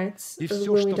 3 nights of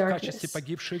gloomy darkness,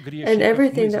 and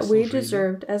everything that we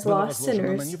deserved as lost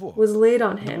sinners was laid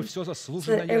on Him, so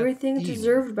that everything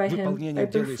deserved by Him by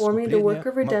performing the work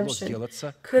of redemption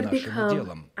could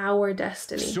become our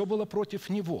destiny.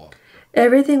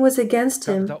 Everything was against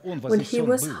Him when He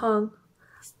was hung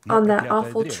on that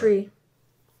awful tree,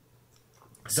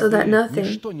 so that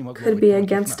nothing could be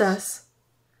against us.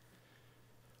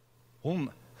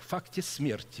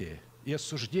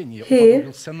 He,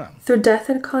 through death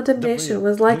and condemnation,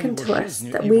 was likened to us,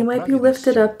 that we might be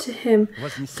lifted up to him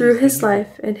through his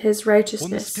life and his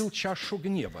righteousness.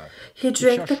 He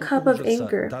drank the cup of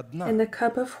anger and the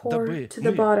cup of horror to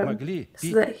the bottom,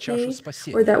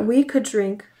 so that we could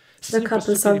drink the cup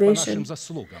of salvation.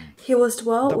 He was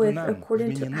dwelt with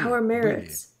according to our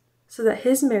merits, so that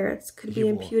his merits could be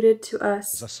imputed to us.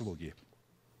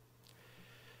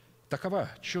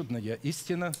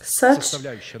 Such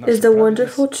is the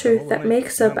wonderful truth that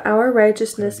makes up our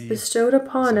righteousness bestowed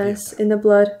upon us in the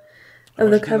blood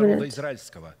of the covenant.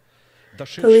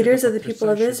 The leaders of the people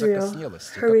of Israel,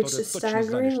 who reached a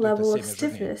staggering level of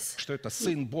stiffness,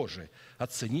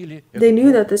 they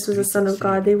knew that this was the Son of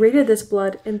God. They rated this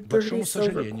blood in 30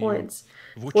 silver coins.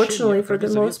 Fortunately, for the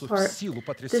most part,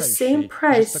 the same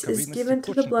price is given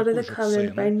to the blood of the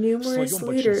covenant by numerous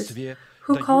leaders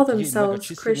who call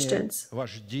themselves Christians.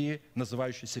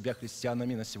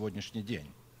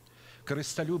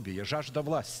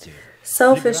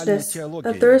 Selfishness,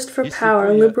 a thirst for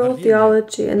power, liberal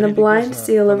theology, and the blind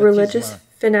zeal of religious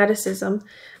fanaticism,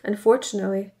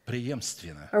 unfortunately,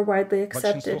 are widely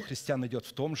accepted.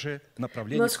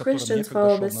 Most Christians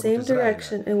follow the same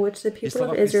direction in which the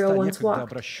people of Israel once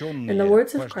walked, and the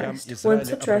words of Christ,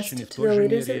 once addressed to the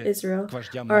leaders of Israel,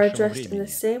 are addressed in the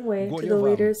same way to the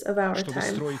leaders of our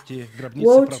time.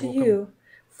 Woe to you!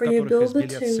 For you build the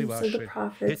tombs of the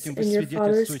prophets, and your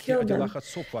fathers killed them.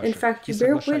 In fact, you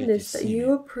bear witness that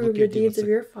you approve the deeds of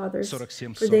your fathers,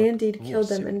 for they indeed killed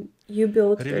them, and you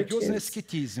build their tombs. Luke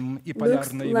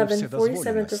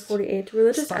 11:47-48.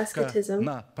 Religious asceticism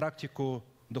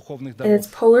and its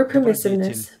polar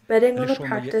permissiveness, betting on the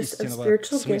practice of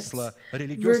spiritual gifts,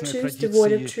 virtues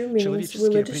devoid of true meanings,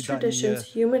 religious traditions,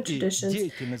 human traditions,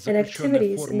 and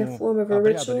activities in the form of a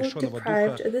ritual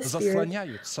deprived of the Spirit,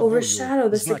 overshadow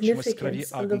the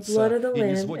significance of the blood of the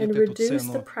Lamb and reduce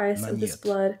the price of this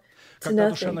blood to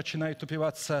nothing.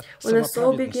 When the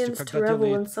soul begins to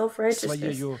revel in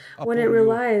self-righteousness, when it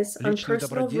relies on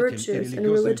personal virtues and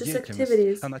religious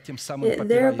activities, it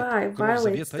thereby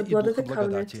violates the blood of the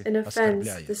covenant and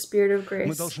offends the Spirit of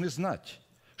grace.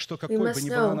 We must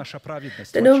know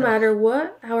that no matter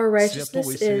what our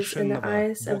righteousness is in the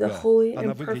eyes of the holy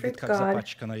and perfect God,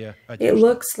 it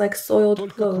looks like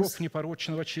soiled clothes.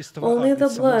 Only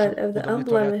the blood of the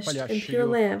unblemished and pure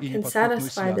Lamb can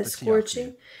satisfy the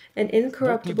scorching and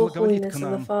incorruptible holiness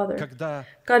of the Father.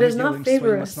 God does not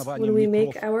favor us when we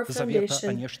make our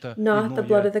foundation not the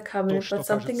blood of the covenant, but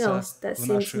something else that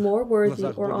seems more worthy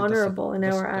or honorable in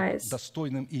our eyes.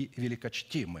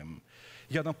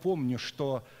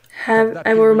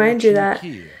 I will remind you that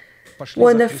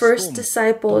when the first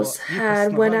disciples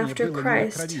went after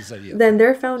Christ, then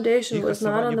their foundation was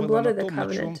not on the blood of the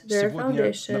covenant. Their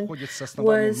foundation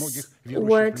was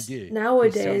what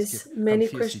nowadays many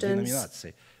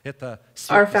Christians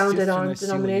are founded on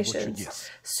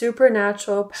denominations,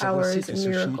 supernatural powers and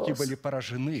miracles.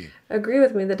 Agree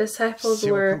with me, the disciples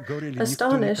were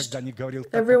astonished.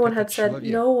 Everyone had said,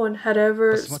 no one had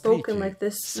ever spoken like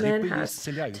this man has.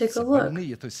 Take a look.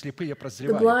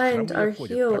 The blind are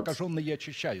healed.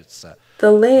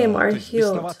 The lame are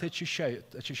healed.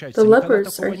 The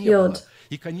lepers are healed.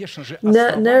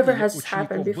 Never has this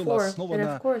happened before. And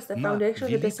of course, the foundation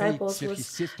of the disciples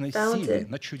was founded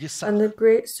on the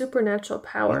great supernatural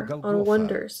power, on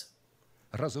wonders.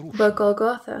 But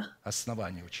Golgotha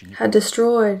had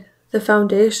destroyed the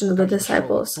foundation of the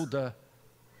disciples.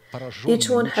 Each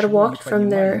one had walked from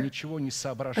there,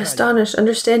 astonished,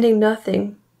 understanding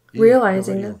nothing,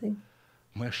 realizing nothing,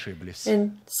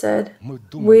 and said,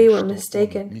 we were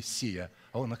mistaken.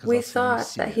 We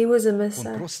thought that he was a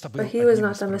Messiah, but he was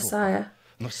not the Messiah.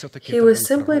 He was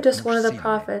simply just one of the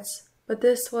prophets. But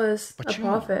this was a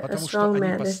prophet, a strong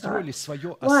man, they thought.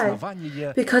 Why?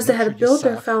 Because they had built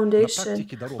their foundation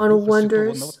on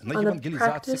wonders, on the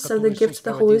practice of the gift of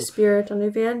the Holy Spirit, on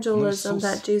evangelism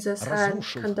that Jesus had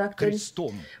conducted.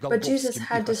 But Jesus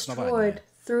had destroyed,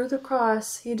 through the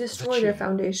cross, he destroyed their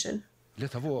foundation.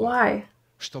 Why?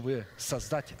 So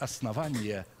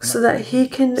that he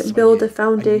can build a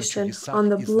foundation on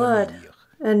the blood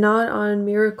and not on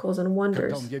miracles and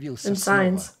wonders and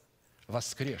signs.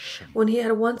 When he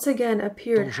had once again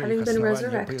appeared, having been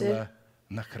resurrected,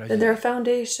 then their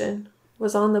foundation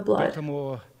was on the blood.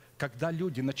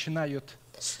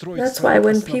 That's why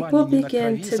when people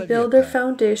begin to build their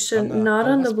foundation not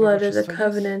on the blood of the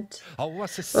covenant,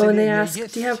 but when they ask,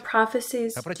 do you have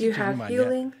prophecies? Do you have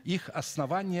healing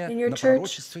in your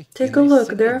church? Take a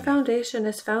look. Their foundation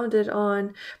is founded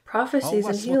on prophecies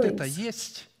and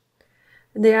healings.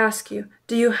 And they ask you,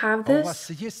 do you have this?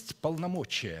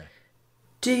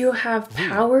 Do you have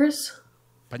powers?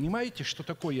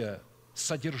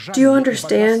 Do you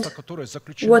understand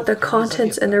what the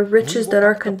contents and the riches that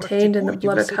are contained in the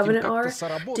blood of covenant are?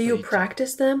 Do you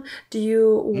practice them? Do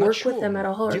you work with them at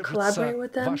all or collaborate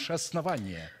with them?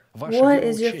 What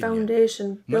is your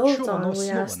foundation built on, we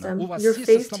ask them? Your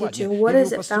faith teaching, what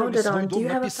is it founded on? Do you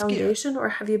have a foundation or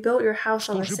have you built your house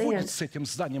on the sand?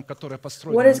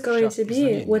 What is going to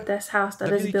be with this house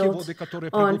that is built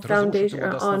on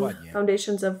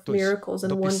foundations of miracles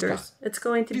and wonders? It's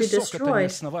going to be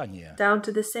destroyed down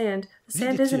to the sand. The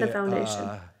sand isn't a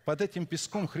foundation. You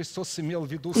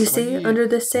see, under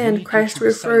the sand, Christ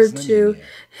referred to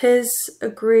His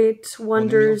great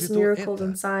wonders, miracles,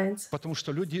 and signs.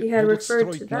 He had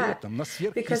referred to that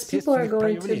because people are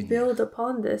going to build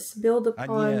upon this, build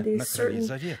upon these certain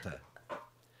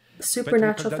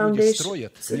supernatural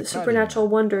foundations, supernatural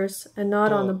wonders, and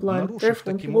not on the blood.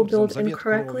 Therefore, when people build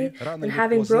incorrectly, and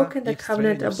having broken the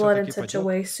covenant of blood in such a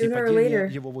way, sooner or later,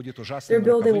 their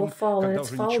building will fall, and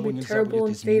its fall will be terrible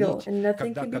and fatal, and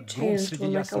nothing can be changed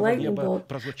when, like a lightning bolt,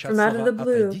 from out of the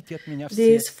blue,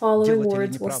 these following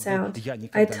words will sound.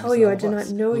 I tell you, I do not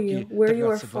know you, where you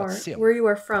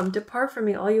are from. Depart from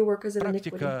me, all you workers of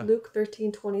iniquity. Luke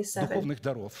 13:27.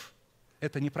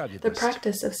 The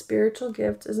practice of spiritual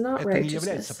gifts is not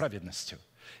righteousness.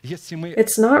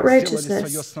 It's not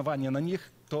righteousness.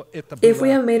 If we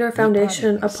have made our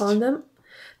foundation upon them,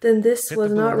 then this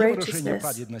was not righteousness.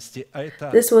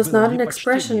 This was not an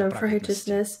expression of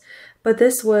righteousness, but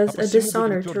this was a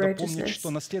dishonor to righteousness.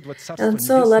 And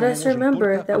so let us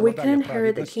remember that we can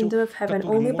inherit the kingdom of heaven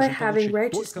only by having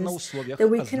righteousness that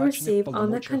we can receive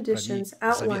on the conditions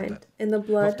outlined in the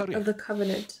blood of the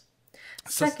covenant.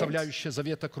 Second,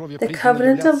 the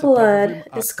covenant of blood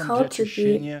is called to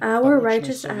be our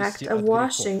righteous act of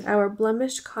washing our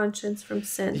blemished conscience from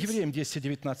sins. Hebrews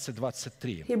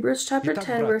chapter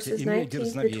 10, verses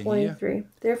 19 through 23.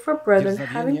 Therefore, brethren,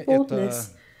 having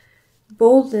boldness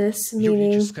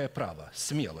meaning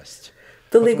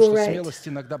the legal right,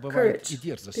 courage,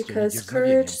 because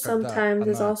courage sometimes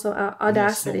is also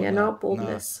audacity and not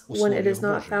boldness when it is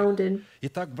not founded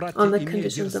on the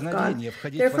conditions of God.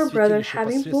 Therefore, brethren,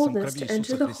 having boldness to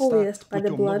enter the holiest by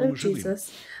the blood of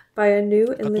Jesus, by a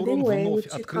new and living way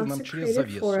which He consecrated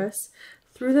for us,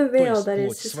 through the veil that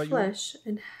is His flesh,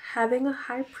 and having a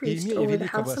high priest over the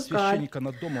house of God,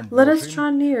 let us draw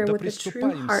near with a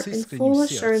true heart in full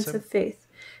assurance of faith,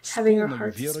 having our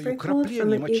hearts sprinkled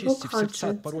from an evil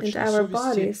conscience and our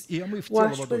bodies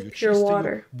washed with pure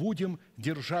water.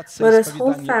 Let us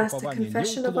hold fast the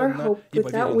confession of our hope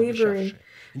without wavering,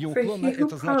 for He who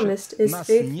promised is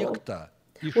faithful.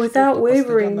 Without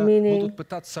wavering, meaning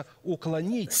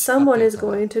someone is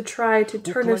going to try to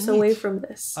turn us away from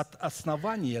this,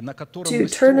 to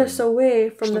turn us away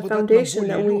from the foundation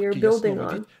that we are building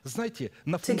on,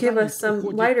 to give us some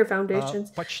lighter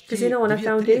foundations. Because on a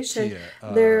foundation,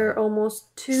 there are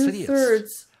almost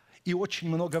two-thirds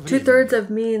of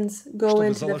means go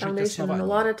into the foundation, and a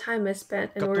lot of time is spent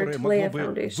in order to lay a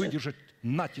foundation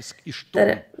that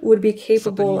it would be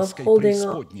capable of holding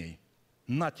up,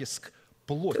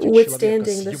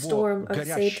 withstanding the storm of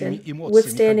Satan,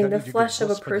 withstanding the flesh of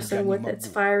a person with its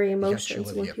fiery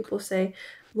emotions. When people say,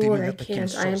 Lord, I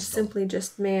can't, I am simply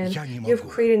just man, you've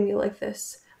created me like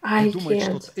this, I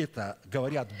can't.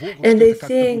 And they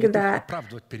think that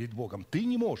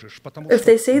if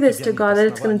they say this to God, that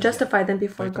it's going to justify them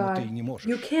before God.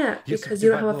 You can't, because you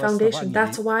don't have a foundation.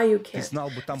 That's why you can't.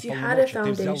 If you had a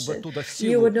foundation,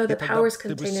 you would know the powers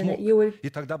contained in it. You would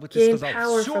gain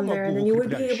power from there, and then you would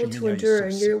be able to endure,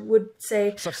 and you would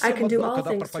say, I can do all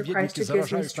things through Christ who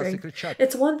gives me strength.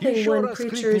 It's one thing when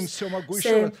preachers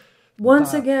say,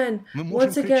 once again,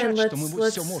 let's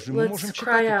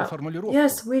cry out.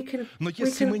 Yes, we can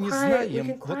cry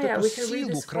out. We can read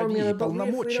this formula, but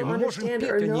if we don't understand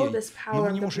or know this power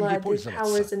of the blood, these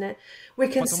powers in it, we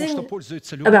can sing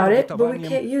about it, but we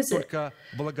can't use it.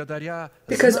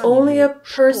 Because only a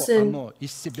person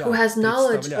who has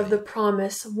knowledge of the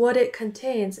promise, what it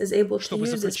contains, is able to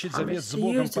use this promise, to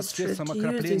use this truth, to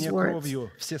use these words. To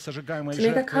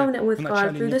make a covenant with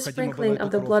God through the sprinkling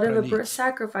of the blood of a burnt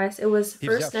sacrifice, it was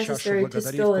first necessary to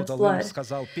spill its blood.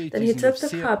 Then He took the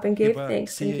cup and gave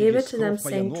thanks, and gave it to them,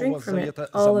 saying, Drink from it,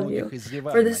 all of you.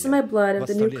 For this is my blood of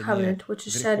the new covenant, which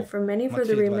is shed for many for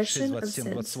the remission of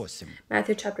sins.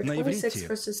 Matthew chapter 26,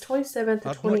 verses 27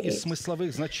 to 28.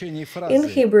 In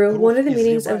Hebrew, one of the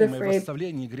meanings of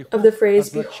the phrase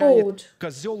behold,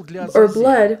 or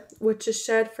blood, which is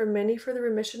shed for many for the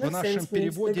remission of sins,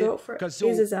 means the goat for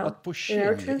Azazel. In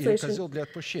our translation,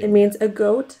 it means a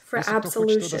goat for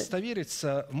absolution.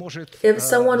 If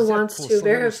someone wants to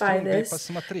verify this,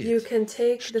 you can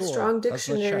take the Strong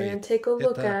Dictionary and take a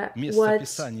look at what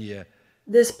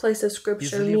this place of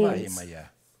Scripture means.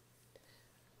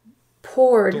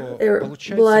 Poured, or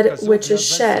blood which is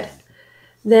shed.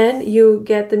 Then you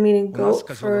get the meaning goat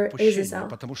for Azazel.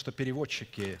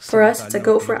 For us, it's a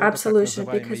goat for absolution,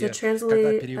 because the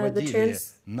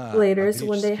translators,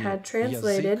 when they had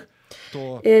translated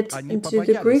it into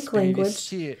the Greek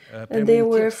language, and they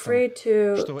were afraid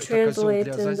to translate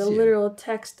in the literal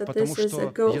text that this is a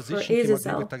goat for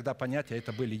Azazel,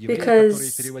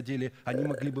 because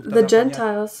the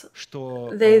Gentiles,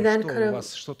 they then could have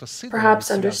perhaps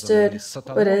understood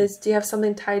what it is. Do you have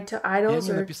something tied to idols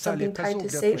or something tied to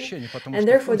Satan? And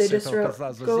therefore they just wrote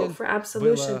goat for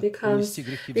absolution, because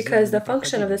the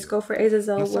function of this goat for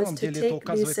Azazel was to take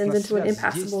these sins into an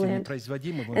impassable land.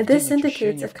 And this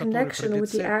indicates a connection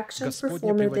with the actions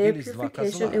performed in the day of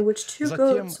purification, in which two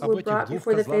goats were brought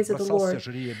before the face of the Lord.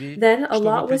 Then a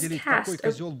lot was cast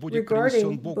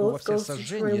regarding both goats to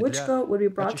determine which goat would be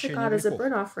brought to God as a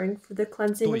burnt offering for the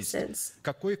cleansing of sins.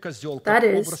 That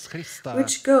is,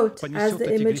 which goat, as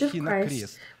the image of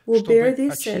Christ, will bear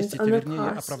these sins on the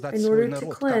cross in order to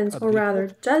cleanse, or rather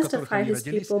justify his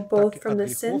people, both from the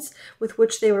sins with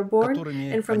which they were born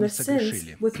and from the sins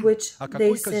with which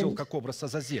they sinned.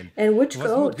 And which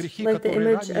goat, like the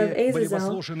image of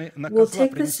Azazel, will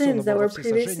take the sins that were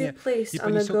previously placed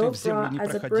on the goat brought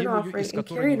as a burnt offering and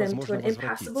carry them to an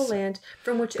impassable land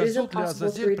from which it is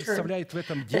impossible to return.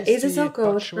 The Azazel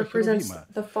goat represents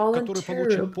the fallen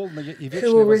cherub,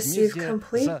 who will receive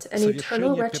complete and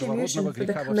eternal retribution for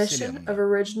the commission of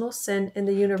original sin in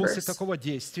the universe.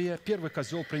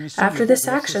 After this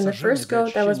action, the first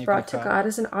goat that was brought to God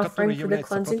as an offering for the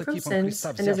cleansing from sins,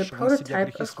 and as a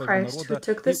prototype of Christ who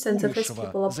took the sins of his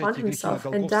people upon himself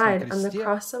and died on the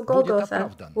cross of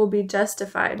Golgotha, will be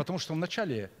justified.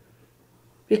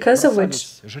 Because of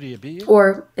which,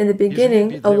 or in the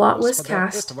beginning, a lot was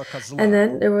cast, and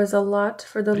then there was a lot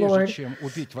for the Lord.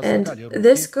 And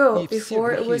this goat,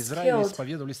 before it was killed,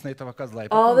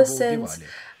 all the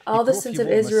sins of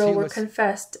Israel were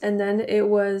confessed, and then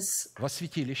this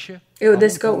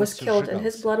goat was killed, and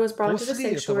his blood was brought into the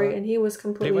sanctuary, and he was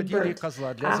completely burnt.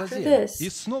 After this,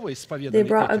 they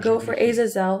brought a goat for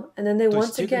Azazel, and then they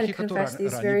once again confessed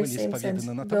these very same sins,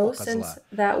 those sins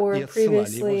that were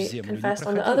previously confessed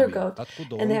on the other goat,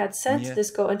 and they had sent this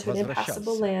goat into an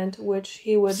impassable land, which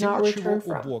he would not return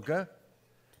from.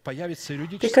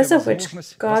 Because of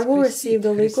which, God will receive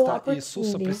the legal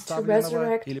opportunity to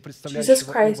resurrect Jesus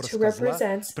Christ, who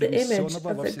represents the image of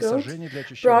the goat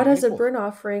brought as a burnt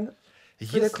offering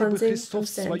for the cleansing from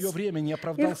sins.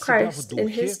 If Christ, in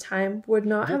his time, would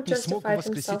not have justified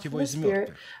himself in the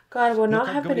Spirit, God would not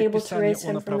have been able to raise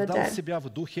him from the dead.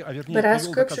 But as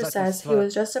Scripture says, he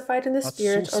was justified in the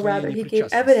Spirit, or rather, he gave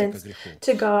evidence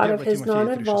to God of his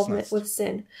non-involvement with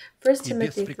sin. 1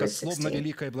 Timothy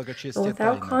 3:16. And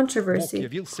without controversy,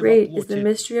 great is the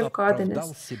mystery of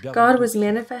godliness. God was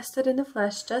manifested in the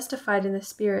flesh, justified in the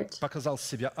Spirit,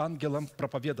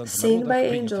 seen by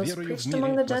angels, preached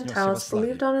among the Gentiles,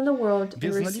 believed on in the world,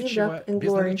 and received up in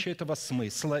glory.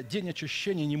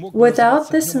 Without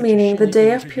this meaning, the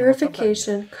day of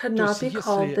purification could not be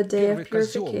called the day of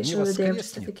purification or the day of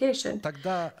justification.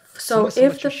 So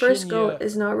if the first goat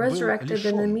is not resurrected,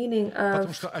 then the meaning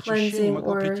of cleansing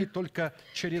or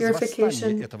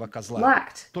purification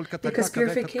lacked, because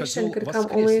purification could come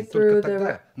only through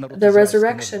the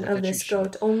resurrection of this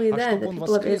goat. Only then the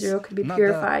people of Israel could be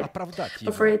purified.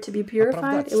 But for it to be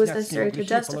purified, it was necessary to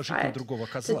justify it,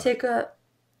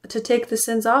 to take the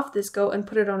sins off this goat and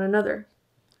put it on another.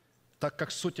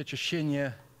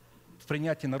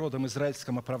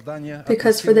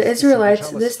 Because for the Israelites,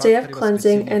 this day of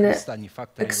cleansing and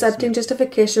accepting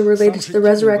justification related to the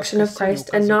resurrection of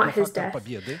Christ and not his death.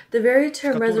 The very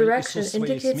term resurrection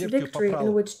indicates victory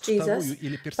in which Jesus,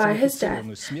 by his death,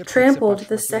 trampled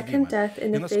the second death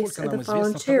in the face of the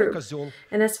fallen cherub.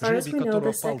 And as far as we know,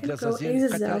 the second goat,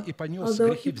 Azazel,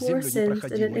 although he bore sins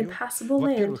in an impassable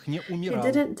land, he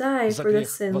didn't die for the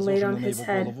sin laid on his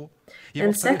head.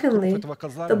 And secondly,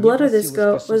 the blood of this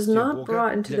goat was not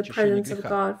brought into the presence of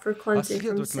God for cleansing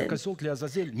from sin.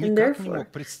 And therefore,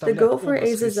 the goat for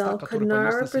Azazel could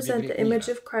not represent the image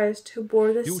of Christ who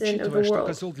bore the sin of the world.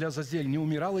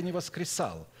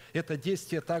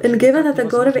 And given that the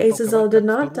goat of Azazel did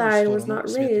not die and was not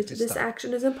raised, this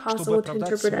action is impossible to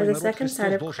interpret as a second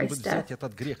side of Christ's death.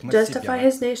 To justify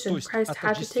his nation, Christ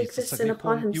had to take this sin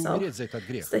upon himself, so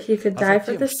that he could die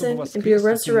for the sin and be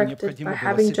resurrected by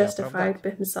having justified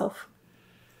himself.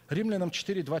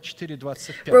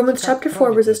 Romans chapter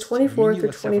 4, verses 24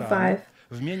 through 25.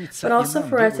 but also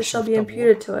for us it shall be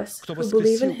imputed to us, who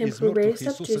believe in him who raised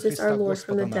up Jesus our Lord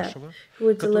from the dead, who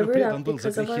was delivered up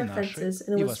because of our offenses,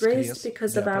 and was raised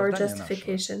because of our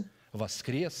justification.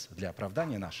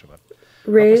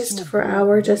 Raised for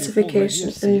our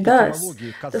justification, and thus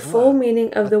the full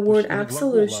meaning of the word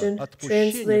absolution,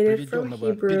 translated from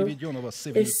Hebrew,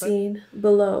 is seen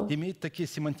below.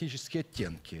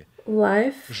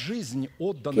 Life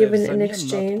given in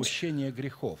exchange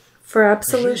for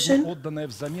absolution,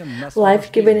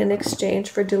 life given in exchange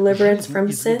for deliverance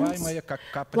from sins,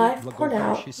 life poured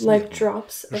out like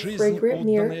drops of fragrant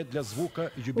myrrh,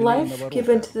 life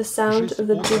given to the sound of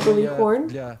the Jubilee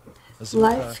horn,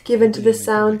 life given to the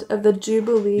sound of the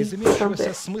Jubilee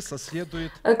trumpet.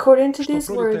 According to these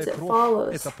words, it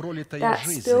follows that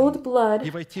spilled blood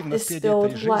is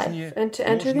spilled life, and to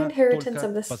enter the inheritance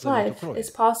of this life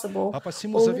is possible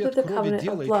only through the covenant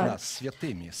of blood.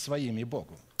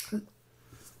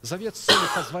 Thus,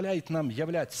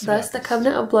 the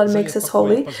covenant of blood makes us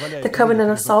holy, the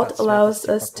covenant of salt allows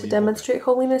us to demonstrate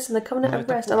holiness, and the covenant of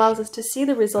rest allows us to see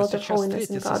the result of holiness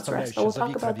in God's rest. I will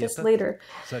talk about this later.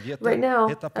 Right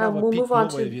now, we'll move on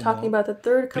to talking about the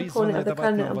third component of the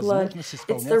covenant of blood.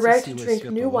 It's the right to drink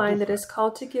new wine that is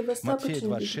called to give us the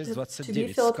opportunity to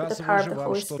be filled with the power of the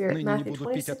Holy Spirit. Matthew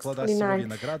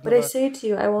 26:29. But I say to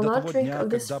you, I will not drink of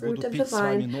this fruit of the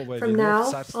vine from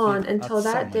now on until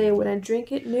that day when I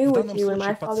drink it new with you in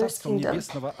my Father's kingdom. In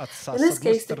this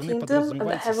case, the kingdom of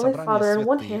the Heavenly Father on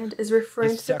one hand is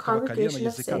referring to the congregation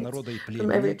of saints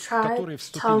from every tribe,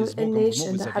 tongue, and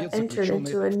nation that have entered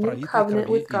into a new covenant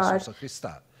with God,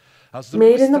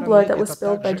 made in the blood that was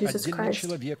spilled by Jesus Christ.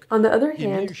 On the other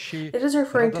hand, it is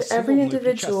referring to every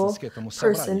individual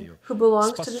person who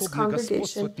belongs to this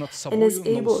congregation and is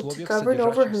able to govern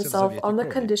over himself on the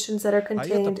conditions that are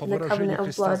contained in the covenant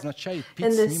of blood.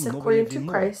 And this, according to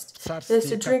Christ, is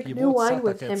to drink new wine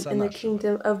with him in the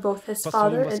kingdom of both his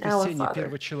Father and our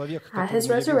Father. At his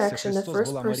resurrection, the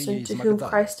first person to whom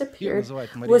Christ appeared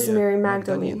was Mary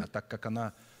Magdalene.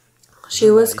 She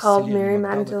was called Mary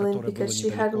Magdalene because she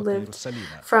had lived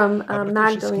from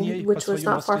Magdalene, which was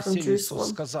not far from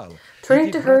Jerusalem.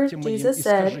 Turning to her, Jesus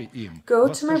said, "Go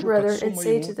to my brethren and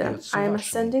say to them, I am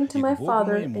ascending to my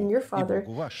Father and your Father,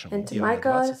 and to my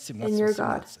God and your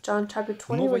God." John chapter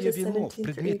 20, verses 17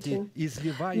 through 18.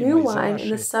 New wine in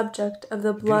the subject of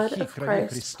the blood of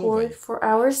Christ poured for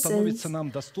our sins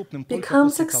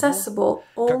becomes accessible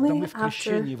only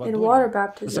after, in water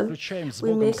baptism,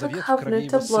 we make a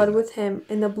covenant of blood with him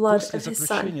in the blood of his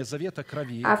Son.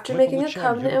 After making a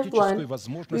covenant of blood,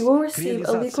 we will receive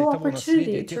a legal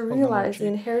opportunity to realize the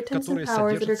inheritance and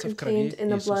powers that are contained in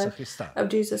the blood of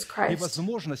Jesus Christ.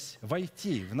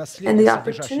 And the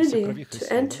opportunity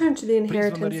to enter into the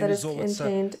inheritance that is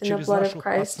contained in the blood of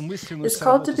Christ is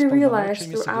called to be realized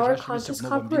through our conscious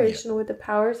cooperation with the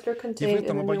powers that are contained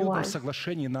in the new wine.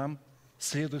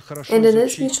 And in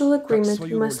this mutual agreement,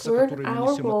 we must learn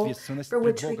our role for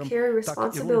which we carry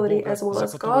responsibility, as well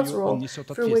as God's role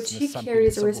for which He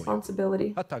carries a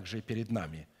responsibility,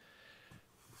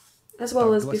 as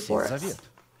well as before us.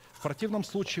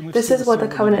 This is what the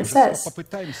covenant says.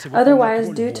 Otherwise,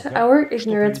 due to our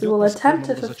ignorance, we will attempt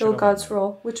to fulfill God's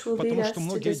role, which will lead us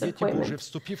to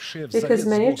disappointment. Because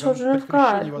many children of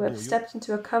God who have stepped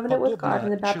into a covenant with God in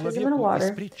the baptism in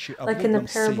water, like in the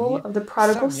parable of the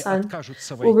prodigal son,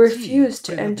 will refuse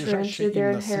to enter into their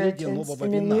inheritance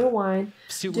in the new wine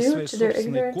due to their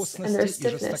ignorance and their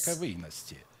stiffness.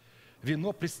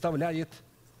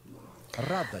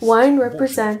 Wine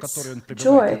represents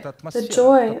joy, the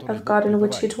joy of God in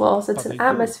which He dwells. It's an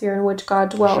atmosphere in which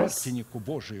God dwells.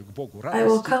 I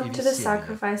will come to the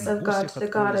sacrifice of God, to the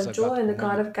God of joy and the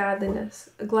God of gladness.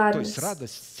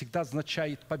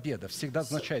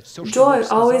 Joy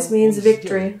always means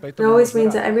victory. It always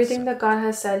means that everything that God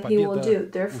has said He will do.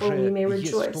 Therefore, we may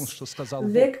rejoice.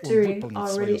 Victory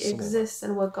already exists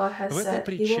in what God has said.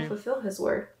 He will fulfill His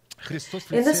word.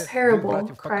 In this parable,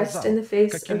 Christ, in the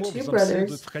face of two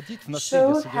brothers,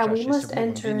 showed how we must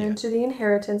enter into the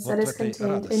inheritance that is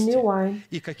contained in new wine,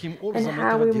 and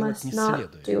how we must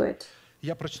not do it.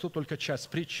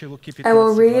 I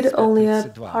will read only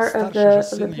a part of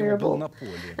the parable.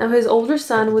 Now his older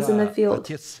son was in the field.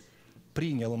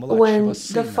 When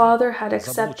the father had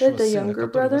accepted the younger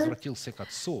brother,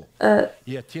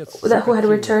 who had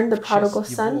returned, the prodigal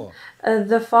son,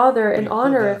 the father, in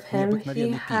honor of him,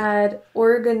 he had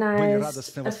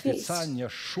organized a feast.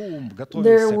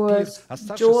 There was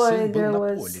joy, there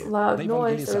was loud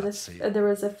noise, there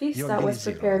was a feast that was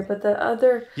prepared, but the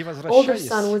other older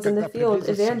son was in the field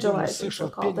evangelizing,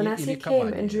 so-called. And as he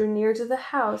came and drew near to the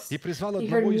house, he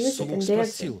heard music and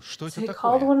dancing. So he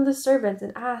called one of the servants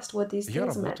and asked what these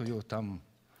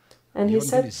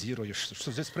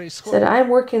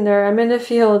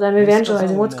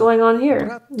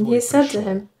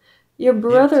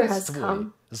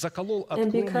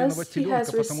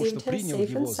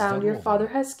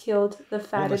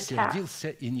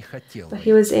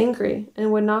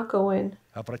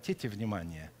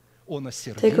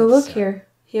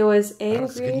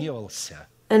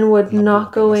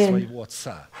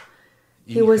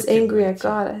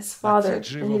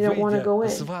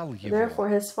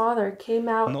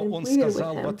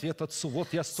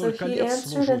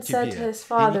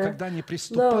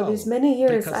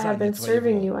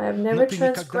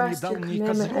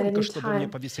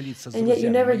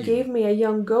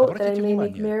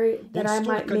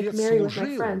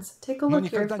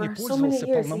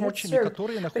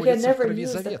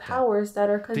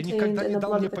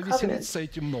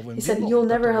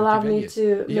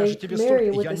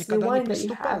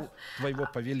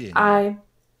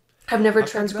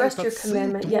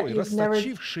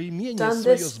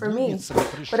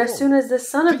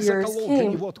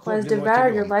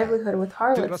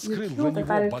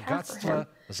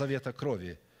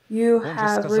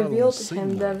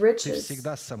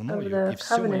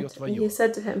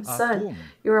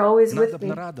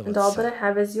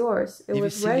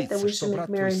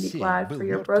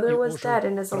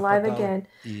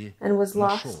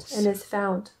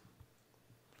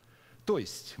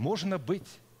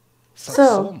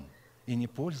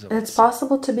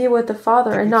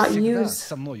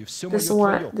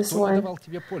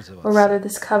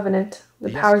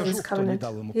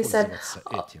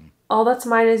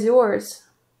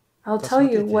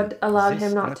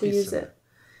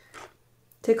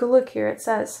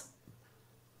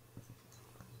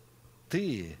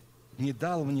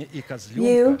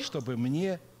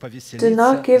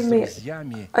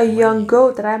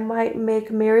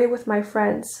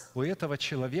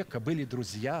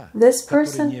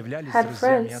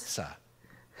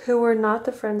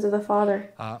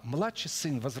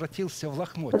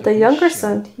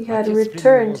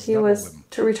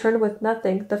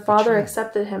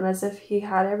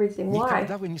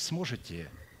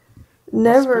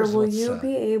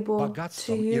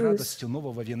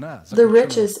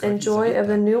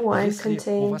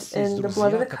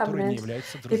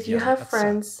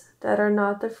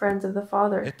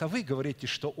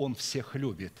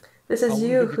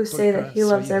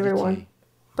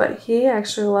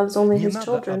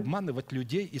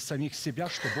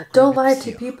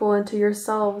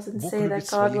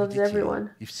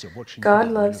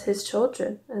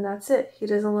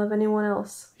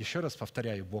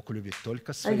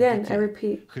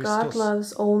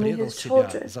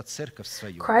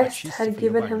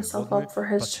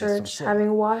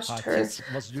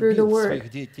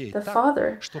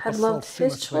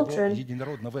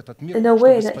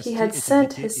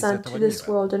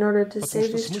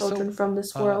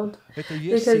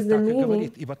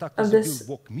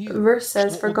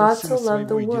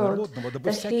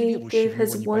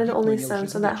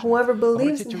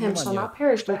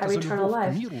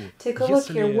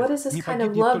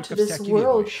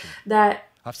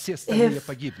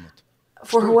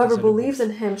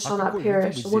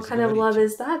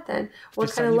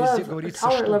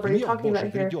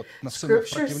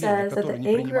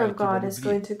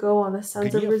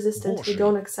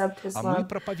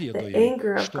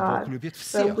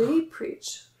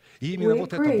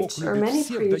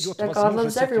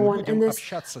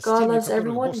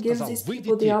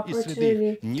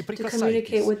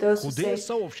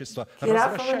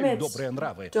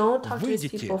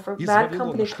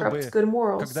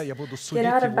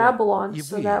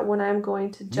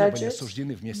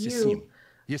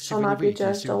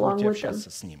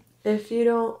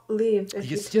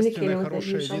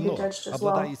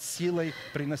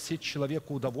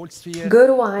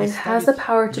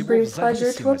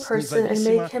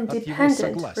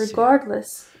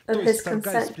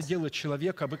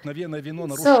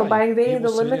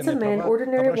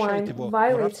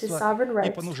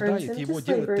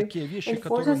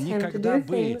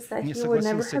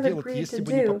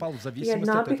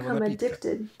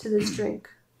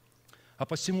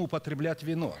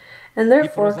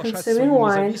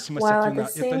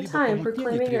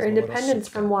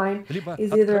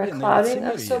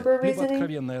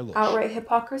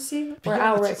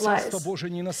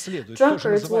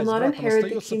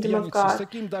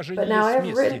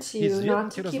have written вместе to you not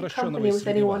извергните to keep развращенного company из with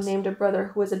среди anyone вас. named a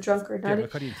brother who is a drunkard, 1 not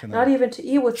Коринфянам even to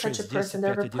eat with such a 6, 10, person, 5,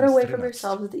 therefore 11, put away from 13.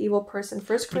 yourselves the evil person.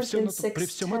 1 Corinthians 6, При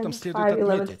всем 10, этом следует 5,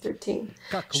 11 to отметить, 13.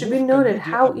 как Should be ловко noted люди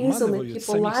how easily обманывают people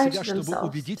самих lie себя, to чтобы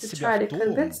themselves, to try to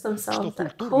convince themselves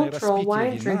that cultural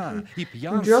wine drinking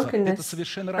and drunkenness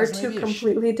are two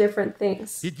completely different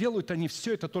things. They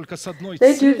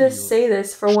say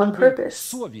this for one purpose,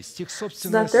 so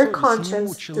that their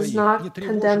conscience does not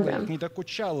condemn them,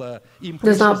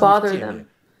 does not bother them,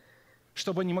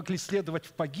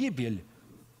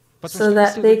 so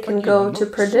that they can go to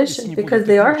perdition, because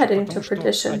they are heading to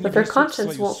perdition, but their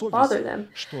conscience won't bother them,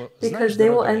 because they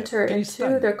will enter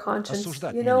into their conscience.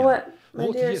 You know what,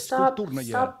 my dear, stop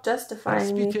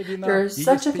justifying me. There's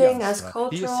such a thing as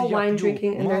cultural wine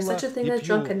drinking, and there's such a thing as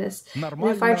drunkenness. And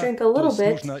if I drink a little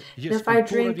bit, and if I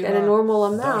drink at a normal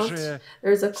amount,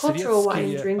 there's a cultural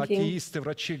wine drinking.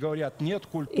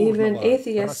 Even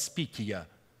atheists,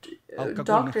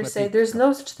 doctors say there's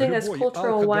no such thing as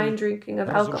cultural wine drinking of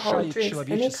alcoholic drinks.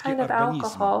 Any kind of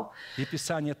alcohol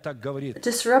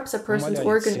disrupts a person's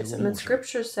organism, and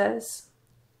Scripture says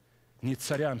it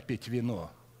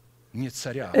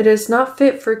is not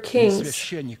fit for kings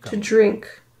to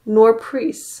drink, nor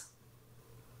priests.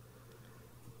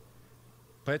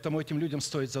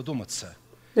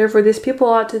 Therefore, these people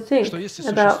ought to think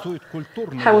about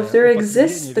how if there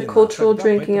exists the cultural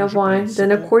drinking of wine,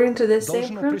 then according to this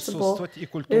same principle,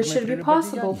 it should be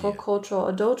possible for cultural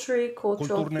adultery,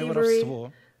 cultural thievery,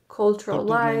 cultural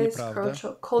lies,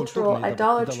 cultural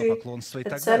idolatry,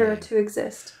 etc. to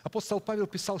exist. Apostle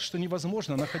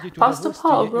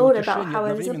Paul wrote about how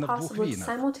it is impossible to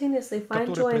simultaneously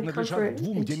find joy and comfort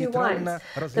in two wines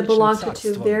that belong to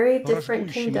two very different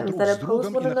kingdoms that oppose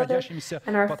one another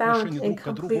and are found in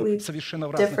completely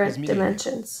different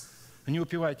dimensions. And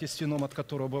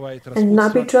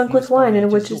not be drunk with wine, in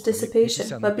which is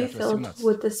dissipation, but be filled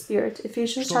with the Spirit.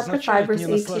 Ephesians chapter 5, verse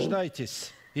 18.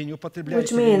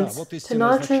 Which means to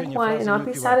not drink wine and not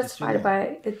be satisfied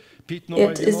by it.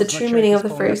 It is the true meaning of the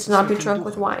phrase, to not be drunk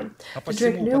with wine. To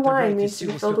drink new wine means to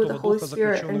be filled with the Holy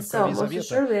Spirit, and so, most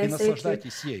assuredly I say to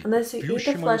you, unless you eat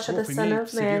the flesh of the Son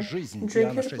of Man and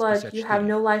drink his blood, you have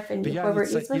no life in you. Whoever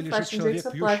eats my flesh and drinks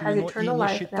my blood has eternal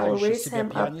life, and I will raise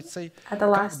him up at the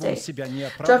last day.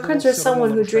 Drunkards are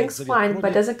someone who drinks wine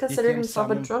but doesn't consider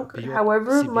himself a drunkard.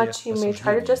 However much he may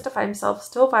try to justify himself,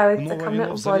 still violates the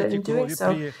covenant of blood, and in doing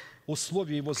so,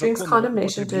 brings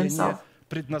condemnation to himself.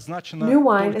 New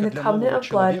wine in the covenant of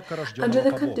blood, under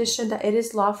the condition that it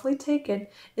is lawfully taken,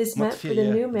 is meant for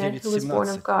the new man who is born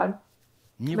of God.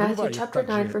 Matthew chapter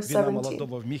 9, verse 17.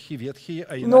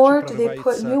 Nor do they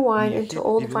put new wine into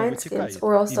old wineskins,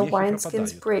 or else the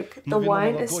wineskins break. The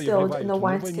wine is spilled, and the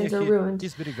wineskins are ruined.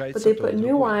 But they put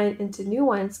new wine into new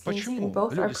wineskins, and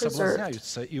both are preserved.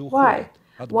 Why?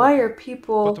 Why do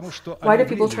people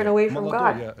turn away from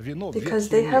God? Because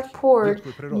they have poured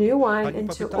new wine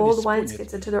into old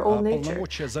wineskins, into their old nature.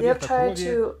 They have tried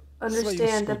to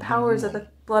understand the powers of the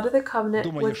blood of the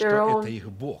covenant with their own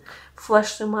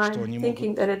fleshly mind,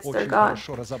 thinking that it's their God,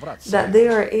 that they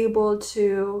are able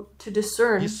to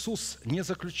discern. Jesus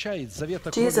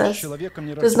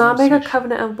does not make a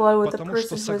covenant of blood with a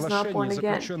person who is not born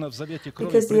again,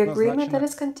 because the agreement that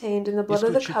is contained in the blood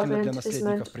of the covenant is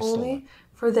meant only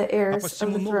for the heirs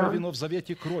of the throne.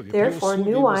 Therefore,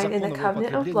 new wine in the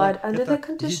covenant of blood, under the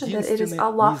condition that it is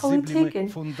lawfully taken,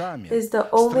 is the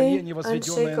only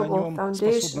unshakable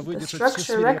foundation. The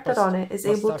structure erected on it is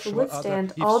able to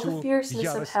withstand all the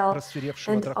fierceness of hell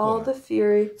and all the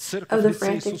fury of the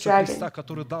frantic dragon.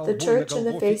 The church, in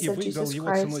the face of Jesus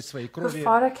Christ, who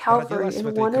fought at Calvary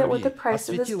and won it with the price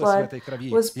of his blood,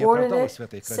 was born in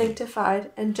it,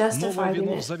 sanctified, and justified in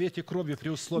it.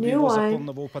 New wine in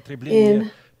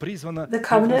the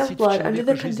covenant of blood, under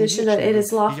the condition that it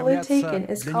is lawfully taken,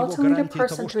 is called to lead a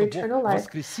person to eternal life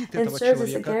and serves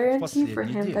as a guarantee for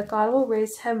him that God will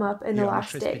raise him up in the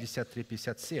last day.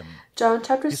 John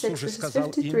chapter 6, verses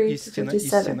 53 to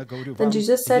 57. Then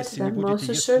Jesus said to them, Most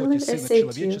assuredly I say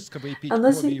to you,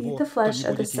 unless you eat the flesh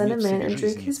of the Son of Man and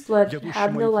drink his blood, you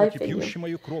have no life in you.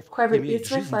 Whoever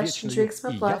eats my flesh and drinks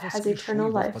my blood has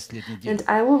eternal life, and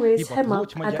I will raise him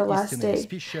up at the last day.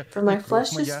 For my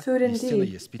flesh is food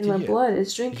indeed, and my blood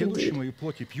is drink indeed.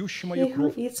 He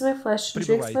who eats my flesh and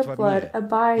drinks my blood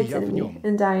abides in me,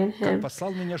 and I in him.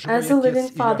 As the living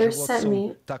Father sent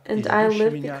me, and I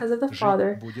live because of the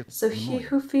Father, so he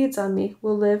who feeds on me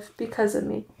will live because of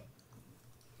me.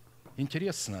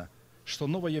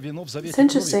 It's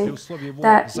interesting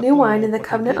that new wine in the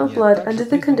covenant of blood, under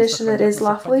the condition that it is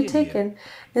lawfully taken,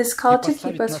 is called to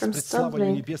keep us from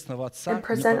stumbling and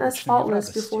present us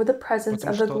faultless before the presence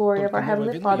of the glory of our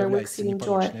Heavenly Father with exceeding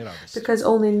joy, because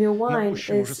only new wine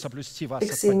is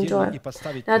exceeding joy.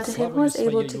 Now to him who is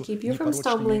able to keep you from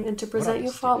stumbling and to present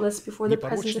you faultless before the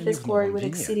presence of his glory with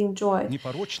exceeding joy,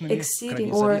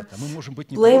 exceeding or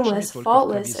blameless,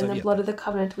 faultless in the blood of the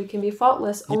covenant. We can be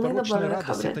faultless only in the blood of the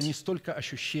covenant.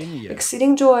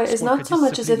 Exceeding joy is not so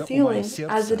much as a feeling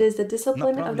as it is the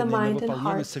discipline of the mind and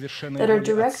heart that are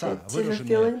directed to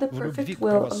fulfilling the perfect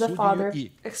will of the Father,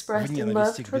 expressed in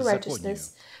love toward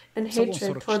righteousness and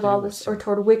hatred toward lawless or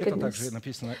toward wickedness.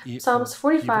 Psalms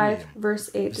 45, verse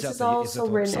 8. This is also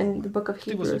written in the book of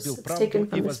Hebrews. It's taken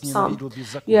from this psalm.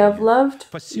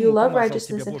 You love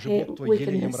righteousness and hate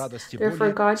wickedness.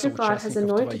 Therefore God your God has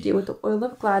anointed you with the oil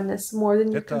of gladness more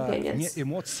than your companions.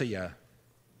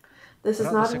 This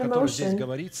is not an emotion.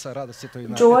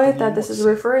 Joy that this is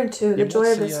referring to, the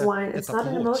joy of this wine, it's not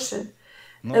an emotion.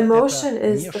 Emotion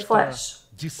is the flesh.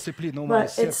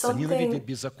 But it's something,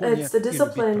 it's the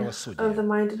discipline of the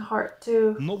mind and heart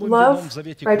to love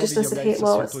righteousness and hate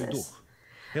lawlessness.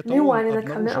 New wine in the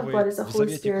covenant of blood is the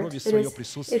Holy Spirit.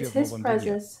 It's His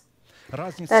presence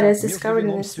that is discovered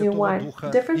in this new wine.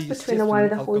 The difference between the wine of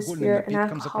the Holy Spirit and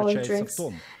alcoholic drinks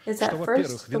is that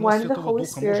first, the wine of the Holy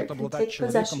Spirit can take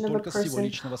possession of a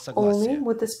person only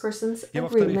with this person's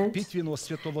agreement,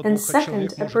 and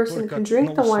second, a person can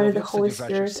drink the wine of the Holy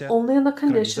Spirit only on the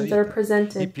conditions that are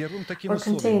presented or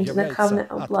contained in the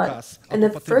covenant of blood. And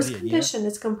the first condition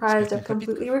is comprised of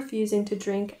completely refusing to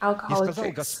drink alcoholic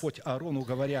drinks.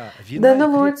 Then the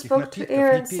Lord spoke to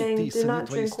Aaron, saying, "Do not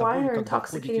drink wine or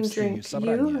intoxicating drink,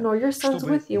 you nor your sons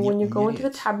with you, when you go into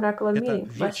the tabernacle of meeting,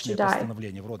 lest you die.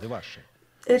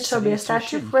 It shall be a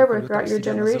statute forever throughout your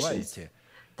generations,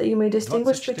 that you may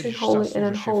distinguish between holy and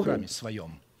unholy.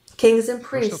 Kings and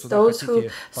priests, those who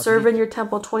serve in your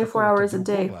temple 24 hours a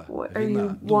day, are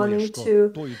you wanting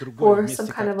to pour some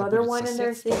kind of other wine in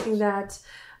there, thinking that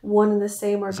one and the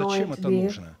same are going to be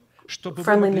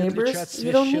friendly neighbors?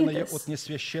 You don't need this.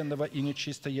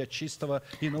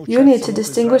 You need to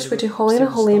distinguish between holy and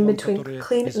unholy, and between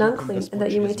clean and unclean, and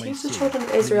that you may teach the children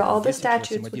of Israel all the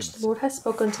statutes which the Lord has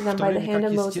spoken to them by the hand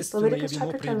of Moses." Leviticus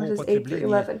chapter 10, verses 8 through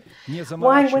 11.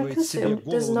 Wine, when consumed,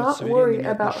 does not worry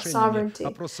about sovereignty.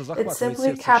 It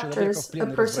simply captures a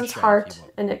person's heart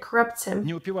and it corrupts him.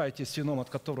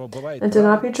 And do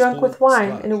not be drunk with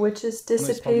wine, in which is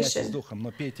dissipation,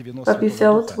 but be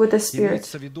filled with the Spirit.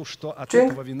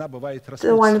 Drink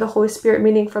the wine of the Holy Spirit,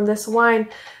 meaning from this wine,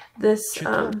 this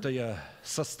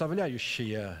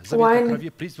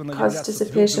wine causes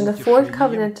dissipation. The fourth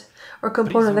covenant or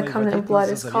component of the covenant of blood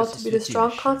is called to be the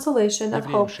strong consolation of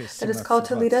hope that is called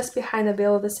to lead us behind the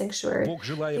veil of the sanctuary.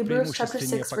 Hebrews chapter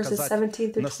 6, verses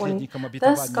 17 through 20.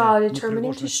 Thus God,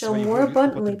 determining to show more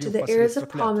abundantly to the heirs of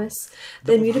promise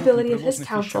the immutability of His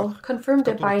counsel, confirmed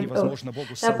it by an oath,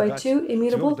 that by two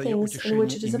immutable things in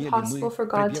which it is impossible for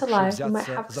God to lie, we might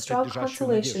have the strong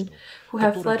consolation who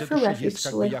have fled for refuge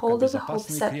to lay hold of the hope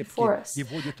set before us.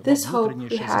 This hope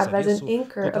we have as an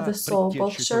anchor of the soul,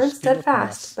 both sure and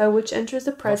steadfast, by which enters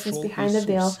the presence behind the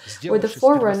veil, where the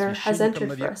forerunner has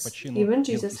entered for us, even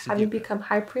Jesus, having become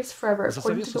high priest forever,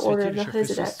 according to the order of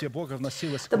Melchizedek.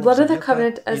 The blood of the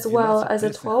covenant, as well as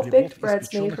the 12 baked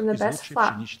breads made from the best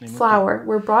flour,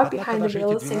 were brought behind the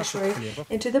veil of the sanctuary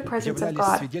into the presence of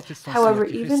God. However,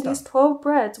 even these 12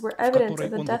 breads were evidence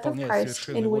of the death of Christ,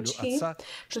 in which He,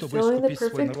 fulfilling the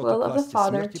perfect will of the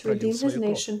Father to redeem His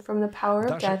nation from the power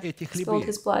of death, spilled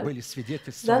His blood.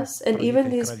 Thus, and even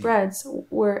these breads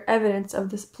were evidence of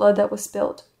this blood that was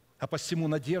spilled.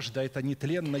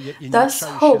 Thus,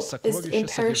 hope is the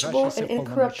imperishable and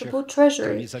incorruptible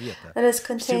treasury that is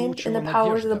contained in the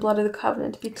powers of the blood of the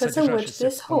covenant, because of which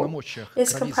this hope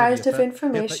is comprised of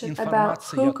information about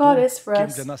who God is for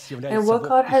us and what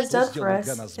God has done for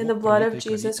us in the blood of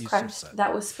Jesus Christ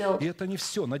that was spilled. And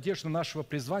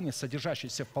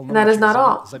that is not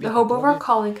all. The hope of our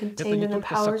calling contained in the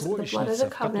powers of the blood of the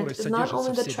covenant is not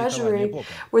only the treasury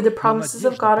where the promises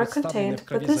of God are contained,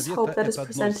 but this hope that is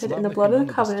presented in the blood of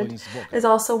the covenant is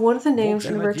also one of the names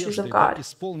and virtues of God.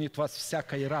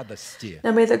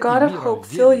 Now may the God of hope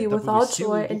fill you with all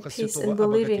joy and peace in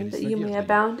believing, that you may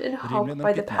abound in hope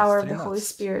by the power of the Holy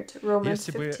Spirit. Romans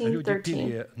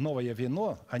 15:13.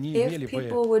 If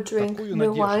people would drink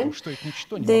new wine,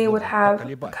 they would have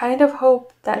a kind of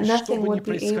hope that nothing would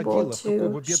be able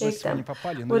to shake them.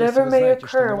 Whatever may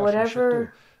occur,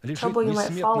 whatever trouble you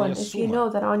might fall in, if you know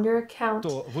that on your account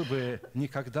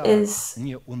is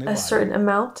a certain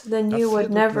amount, then you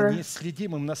would never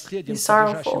be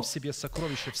sorrowful.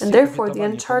 And therefore, the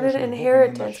uncharted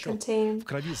inheritance containing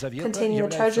the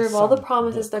treasure of all the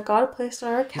promises that God placed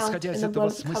on our account in the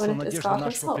blood of the covenant is God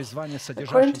Himself.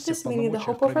 According to this meaning, the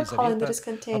hope of our calling that is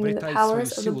contained in the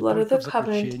powers of the blood of the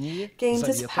covenant gains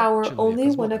its power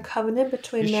only when a covenant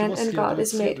between man and God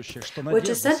is made, which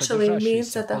essentially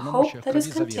means that the hope that is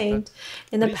contained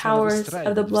in the powers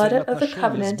of the blood of the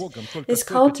covenant is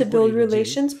called to build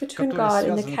relations between God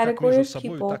and the category of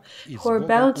people who are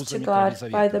bound to God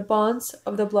by the bonds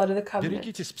of the blood of the covenant.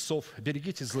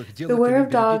 Beware of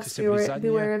dogs,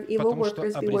 beware of evil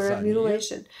workers, beware of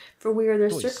mutilation, for we are the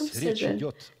circumcision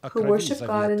who worship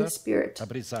God in the Spirit. So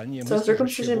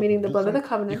circumcision meaning the blood of the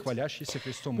covenant,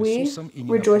 we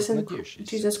rejoice in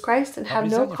Jesus Christ and have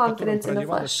no confidence in the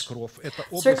flesh.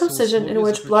 Circumcision, in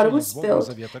which blood was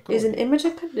spilled, is an image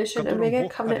and condition of making a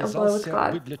covenant of blood with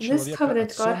God. In this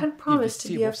covenant, God had promised to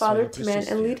be a father to man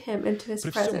and lead him into His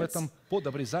presence.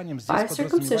 By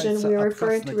circumcision, we are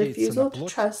referring to refusal to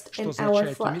trust in our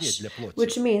flesh,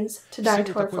 which means to die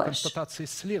to our flesh.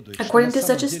 According to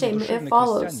such a statement, it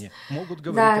follows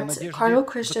that carnal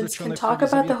Christians can talk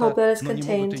about the hope that is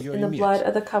contained in the blood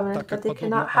of the covenant, but they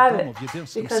cannot have it,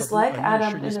 because like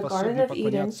Adam in the Garden of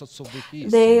Eden,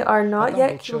 they are not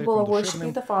yet capable of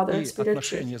worshiping the Father in spirit and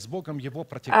truth.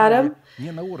 Adam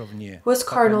was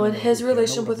carnal, and his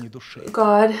relationship with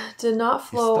God did not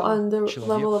flow on the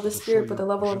level of the Spirit, but the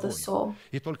level of the soul.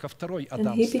 And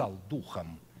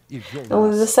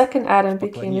when the second Adam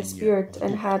became the Spirit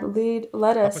and had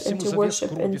led us into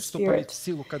worship in the Spirit.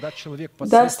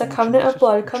 Thus, the covenant of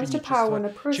blood comes to power when a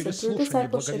person, through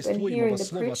discipleship and hearing the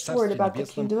preached word about the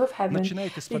kingdom of heaven,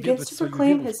 begins to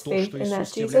proclaim his faith in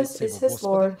that Jesus is his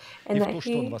Lord and that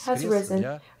He has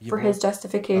risen for his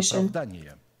justification.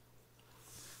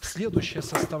 The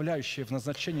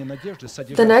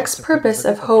next purpose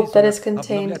of hope that is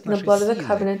contained in the blood of the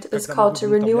covenant is called to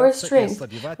renew our strength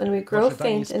when we grow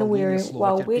faint and weary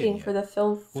while waiting for the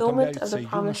fulfillment of the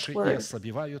promised word.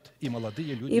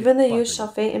 Even the youth shall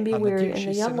faint and be weary, and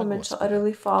the young women shall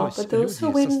utterly fall, but those who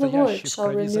wait in the Lord shall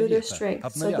renew their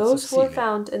strength. So those who are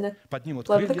found in the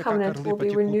blood of the covenant will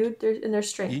be renewed in their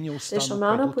strength. They shall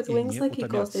mount up with wings like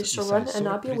eagles. They shall run and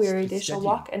not be weary. They shall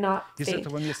walk and not faint.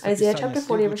 Isaiah chapter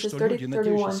 40, verses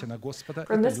 30-31.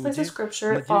 From this place of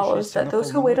Scripture, it follows that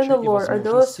those who wait on the Lord are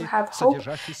those who have hope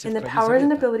in the powers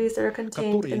and abilities that are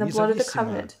contained in the blood of the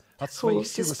covenant, who,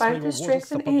 despite their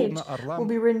strength and age, will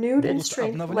be renewed in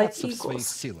strength like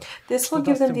eagles. This will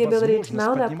give them the ability to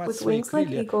mount up with wings like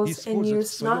eagles and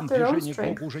use not their own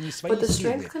strength, but the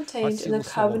strength contained in the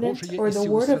covenant or the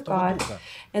Word of God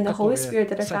and the Holy Spirit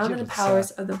that are found in the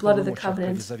powers of the blood of the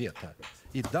covenant.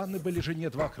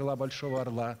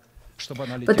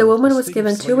 But the woman was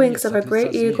given 2 wings of a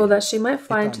great eagle that she might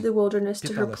fly into the wilderness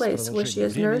to her place, where she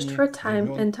is nourished for a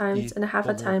time and times and a half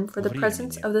a time for the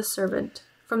presence of the servant,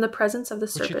 from the presence of the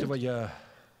serpent.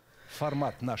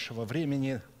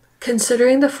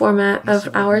 Considering the format of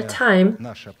our time,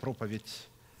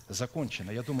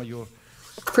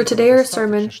 for today our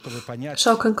sermon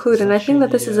shall conclude, and I think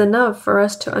that this is enough for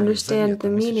us to understand the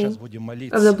meaning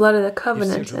of the blood of the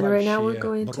covenant, and right now we're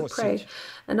going to pray.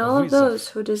 And all of those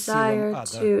who desire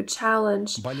to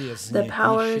challenge the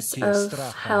powers of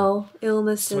hell,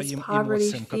 illnesses, poverty,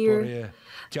 fear,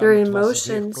 their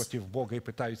emotions that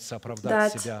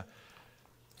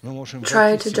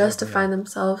try to justify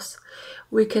themselves,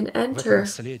 we can enter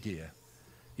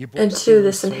into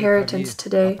this inheritance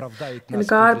today. And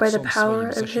God, by the power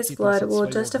of His blood, will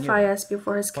justify us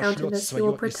before His countenance. He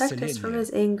will protect us from His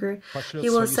anger.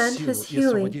 He will send His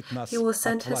healing. He will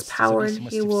send His power, and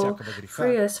He will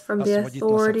free us from the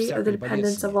authority of the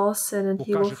dependence of all sin, and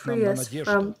He will free us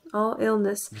from all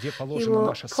illness. He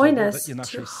will point us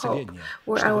to hope,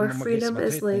 where our freedom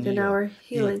is laid in our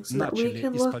healing, so that we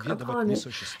can look upon it,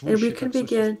 and we can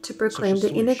begin to proclaim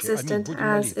the inexistent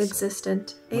as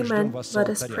existent. Amen. Let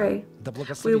us pray.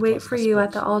 We wait for you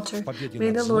at the altar.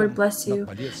 May the Lord bless you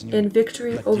in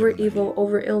victory over evil,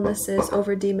 over illnesses,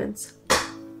 over demons.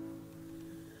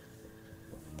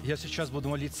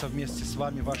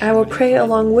 I will pray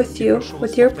along with you,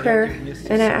 with your prayer,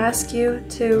 and I ask you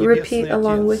to repeat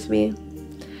along with me.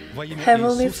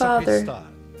 Heavenly Father,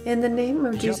 in the name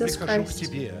of Jesus Christ,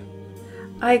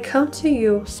 I come to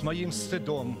you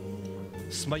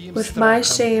with my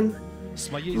shame,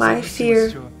 my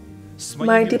fear,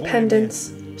 my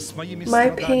dependence,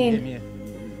 my pain,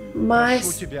 my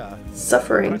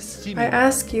sufferings. I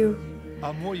ask you,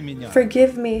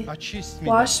 forgive me,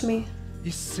 wash me,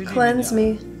 cleanse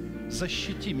me,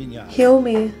 Heal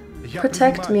me,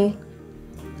 protect me.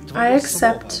 I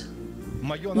accept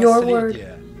your word,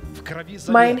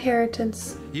 my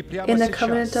inheritance, in the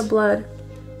covenant of blood.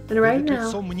 And right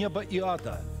now,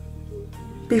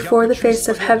 before the face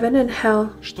of heaven and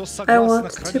hell, I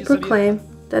want to proclaim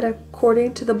that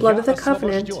according to the blood of the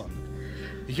covenant,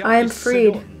 I am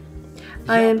freed,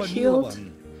 I am healed,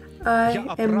 I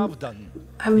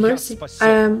have mercy, I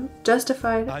am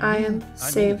justified, I am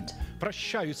saved.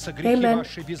 Amen.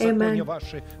 Amen.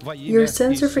 Your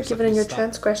sins are forgiven and your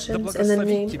transgressions in the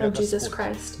name of Jesus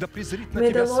Christ.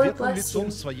 May the Lord bless you.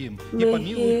 May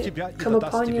He come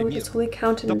upon you with His holy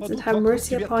countenance and have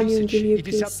mercy upon you and give you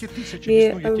peace.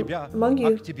 May among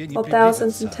you all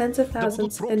thousands and tens of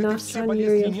thousands and not surround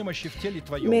near you.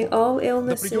 May all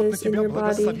illnesses in your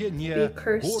body be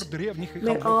cursed.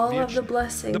 May all of the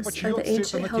blessings of the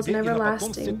ancient hills and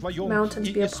everlasting mountains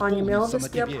be upon you. May all this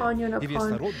be upon you and upon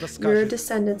your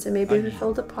descendants, and may be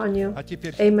fulfilled upon you.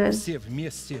 Amen.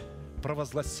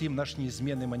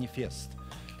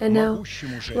 And now,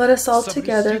 let us all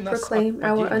together proclaim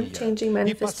our unchanging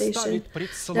manifestation.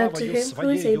 Now to Him who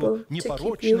is able to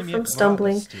keep you from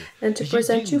stumbling and to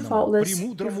present you faultless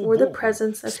before the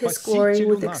presence of His glory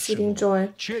with exceeding joy.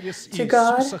 To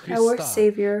God, our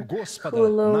Savior, who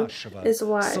alone is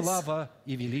wise,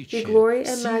 be glory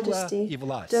and majesty,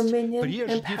 dominion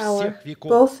and power,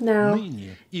 both now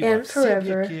and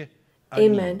forever.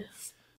 Amen.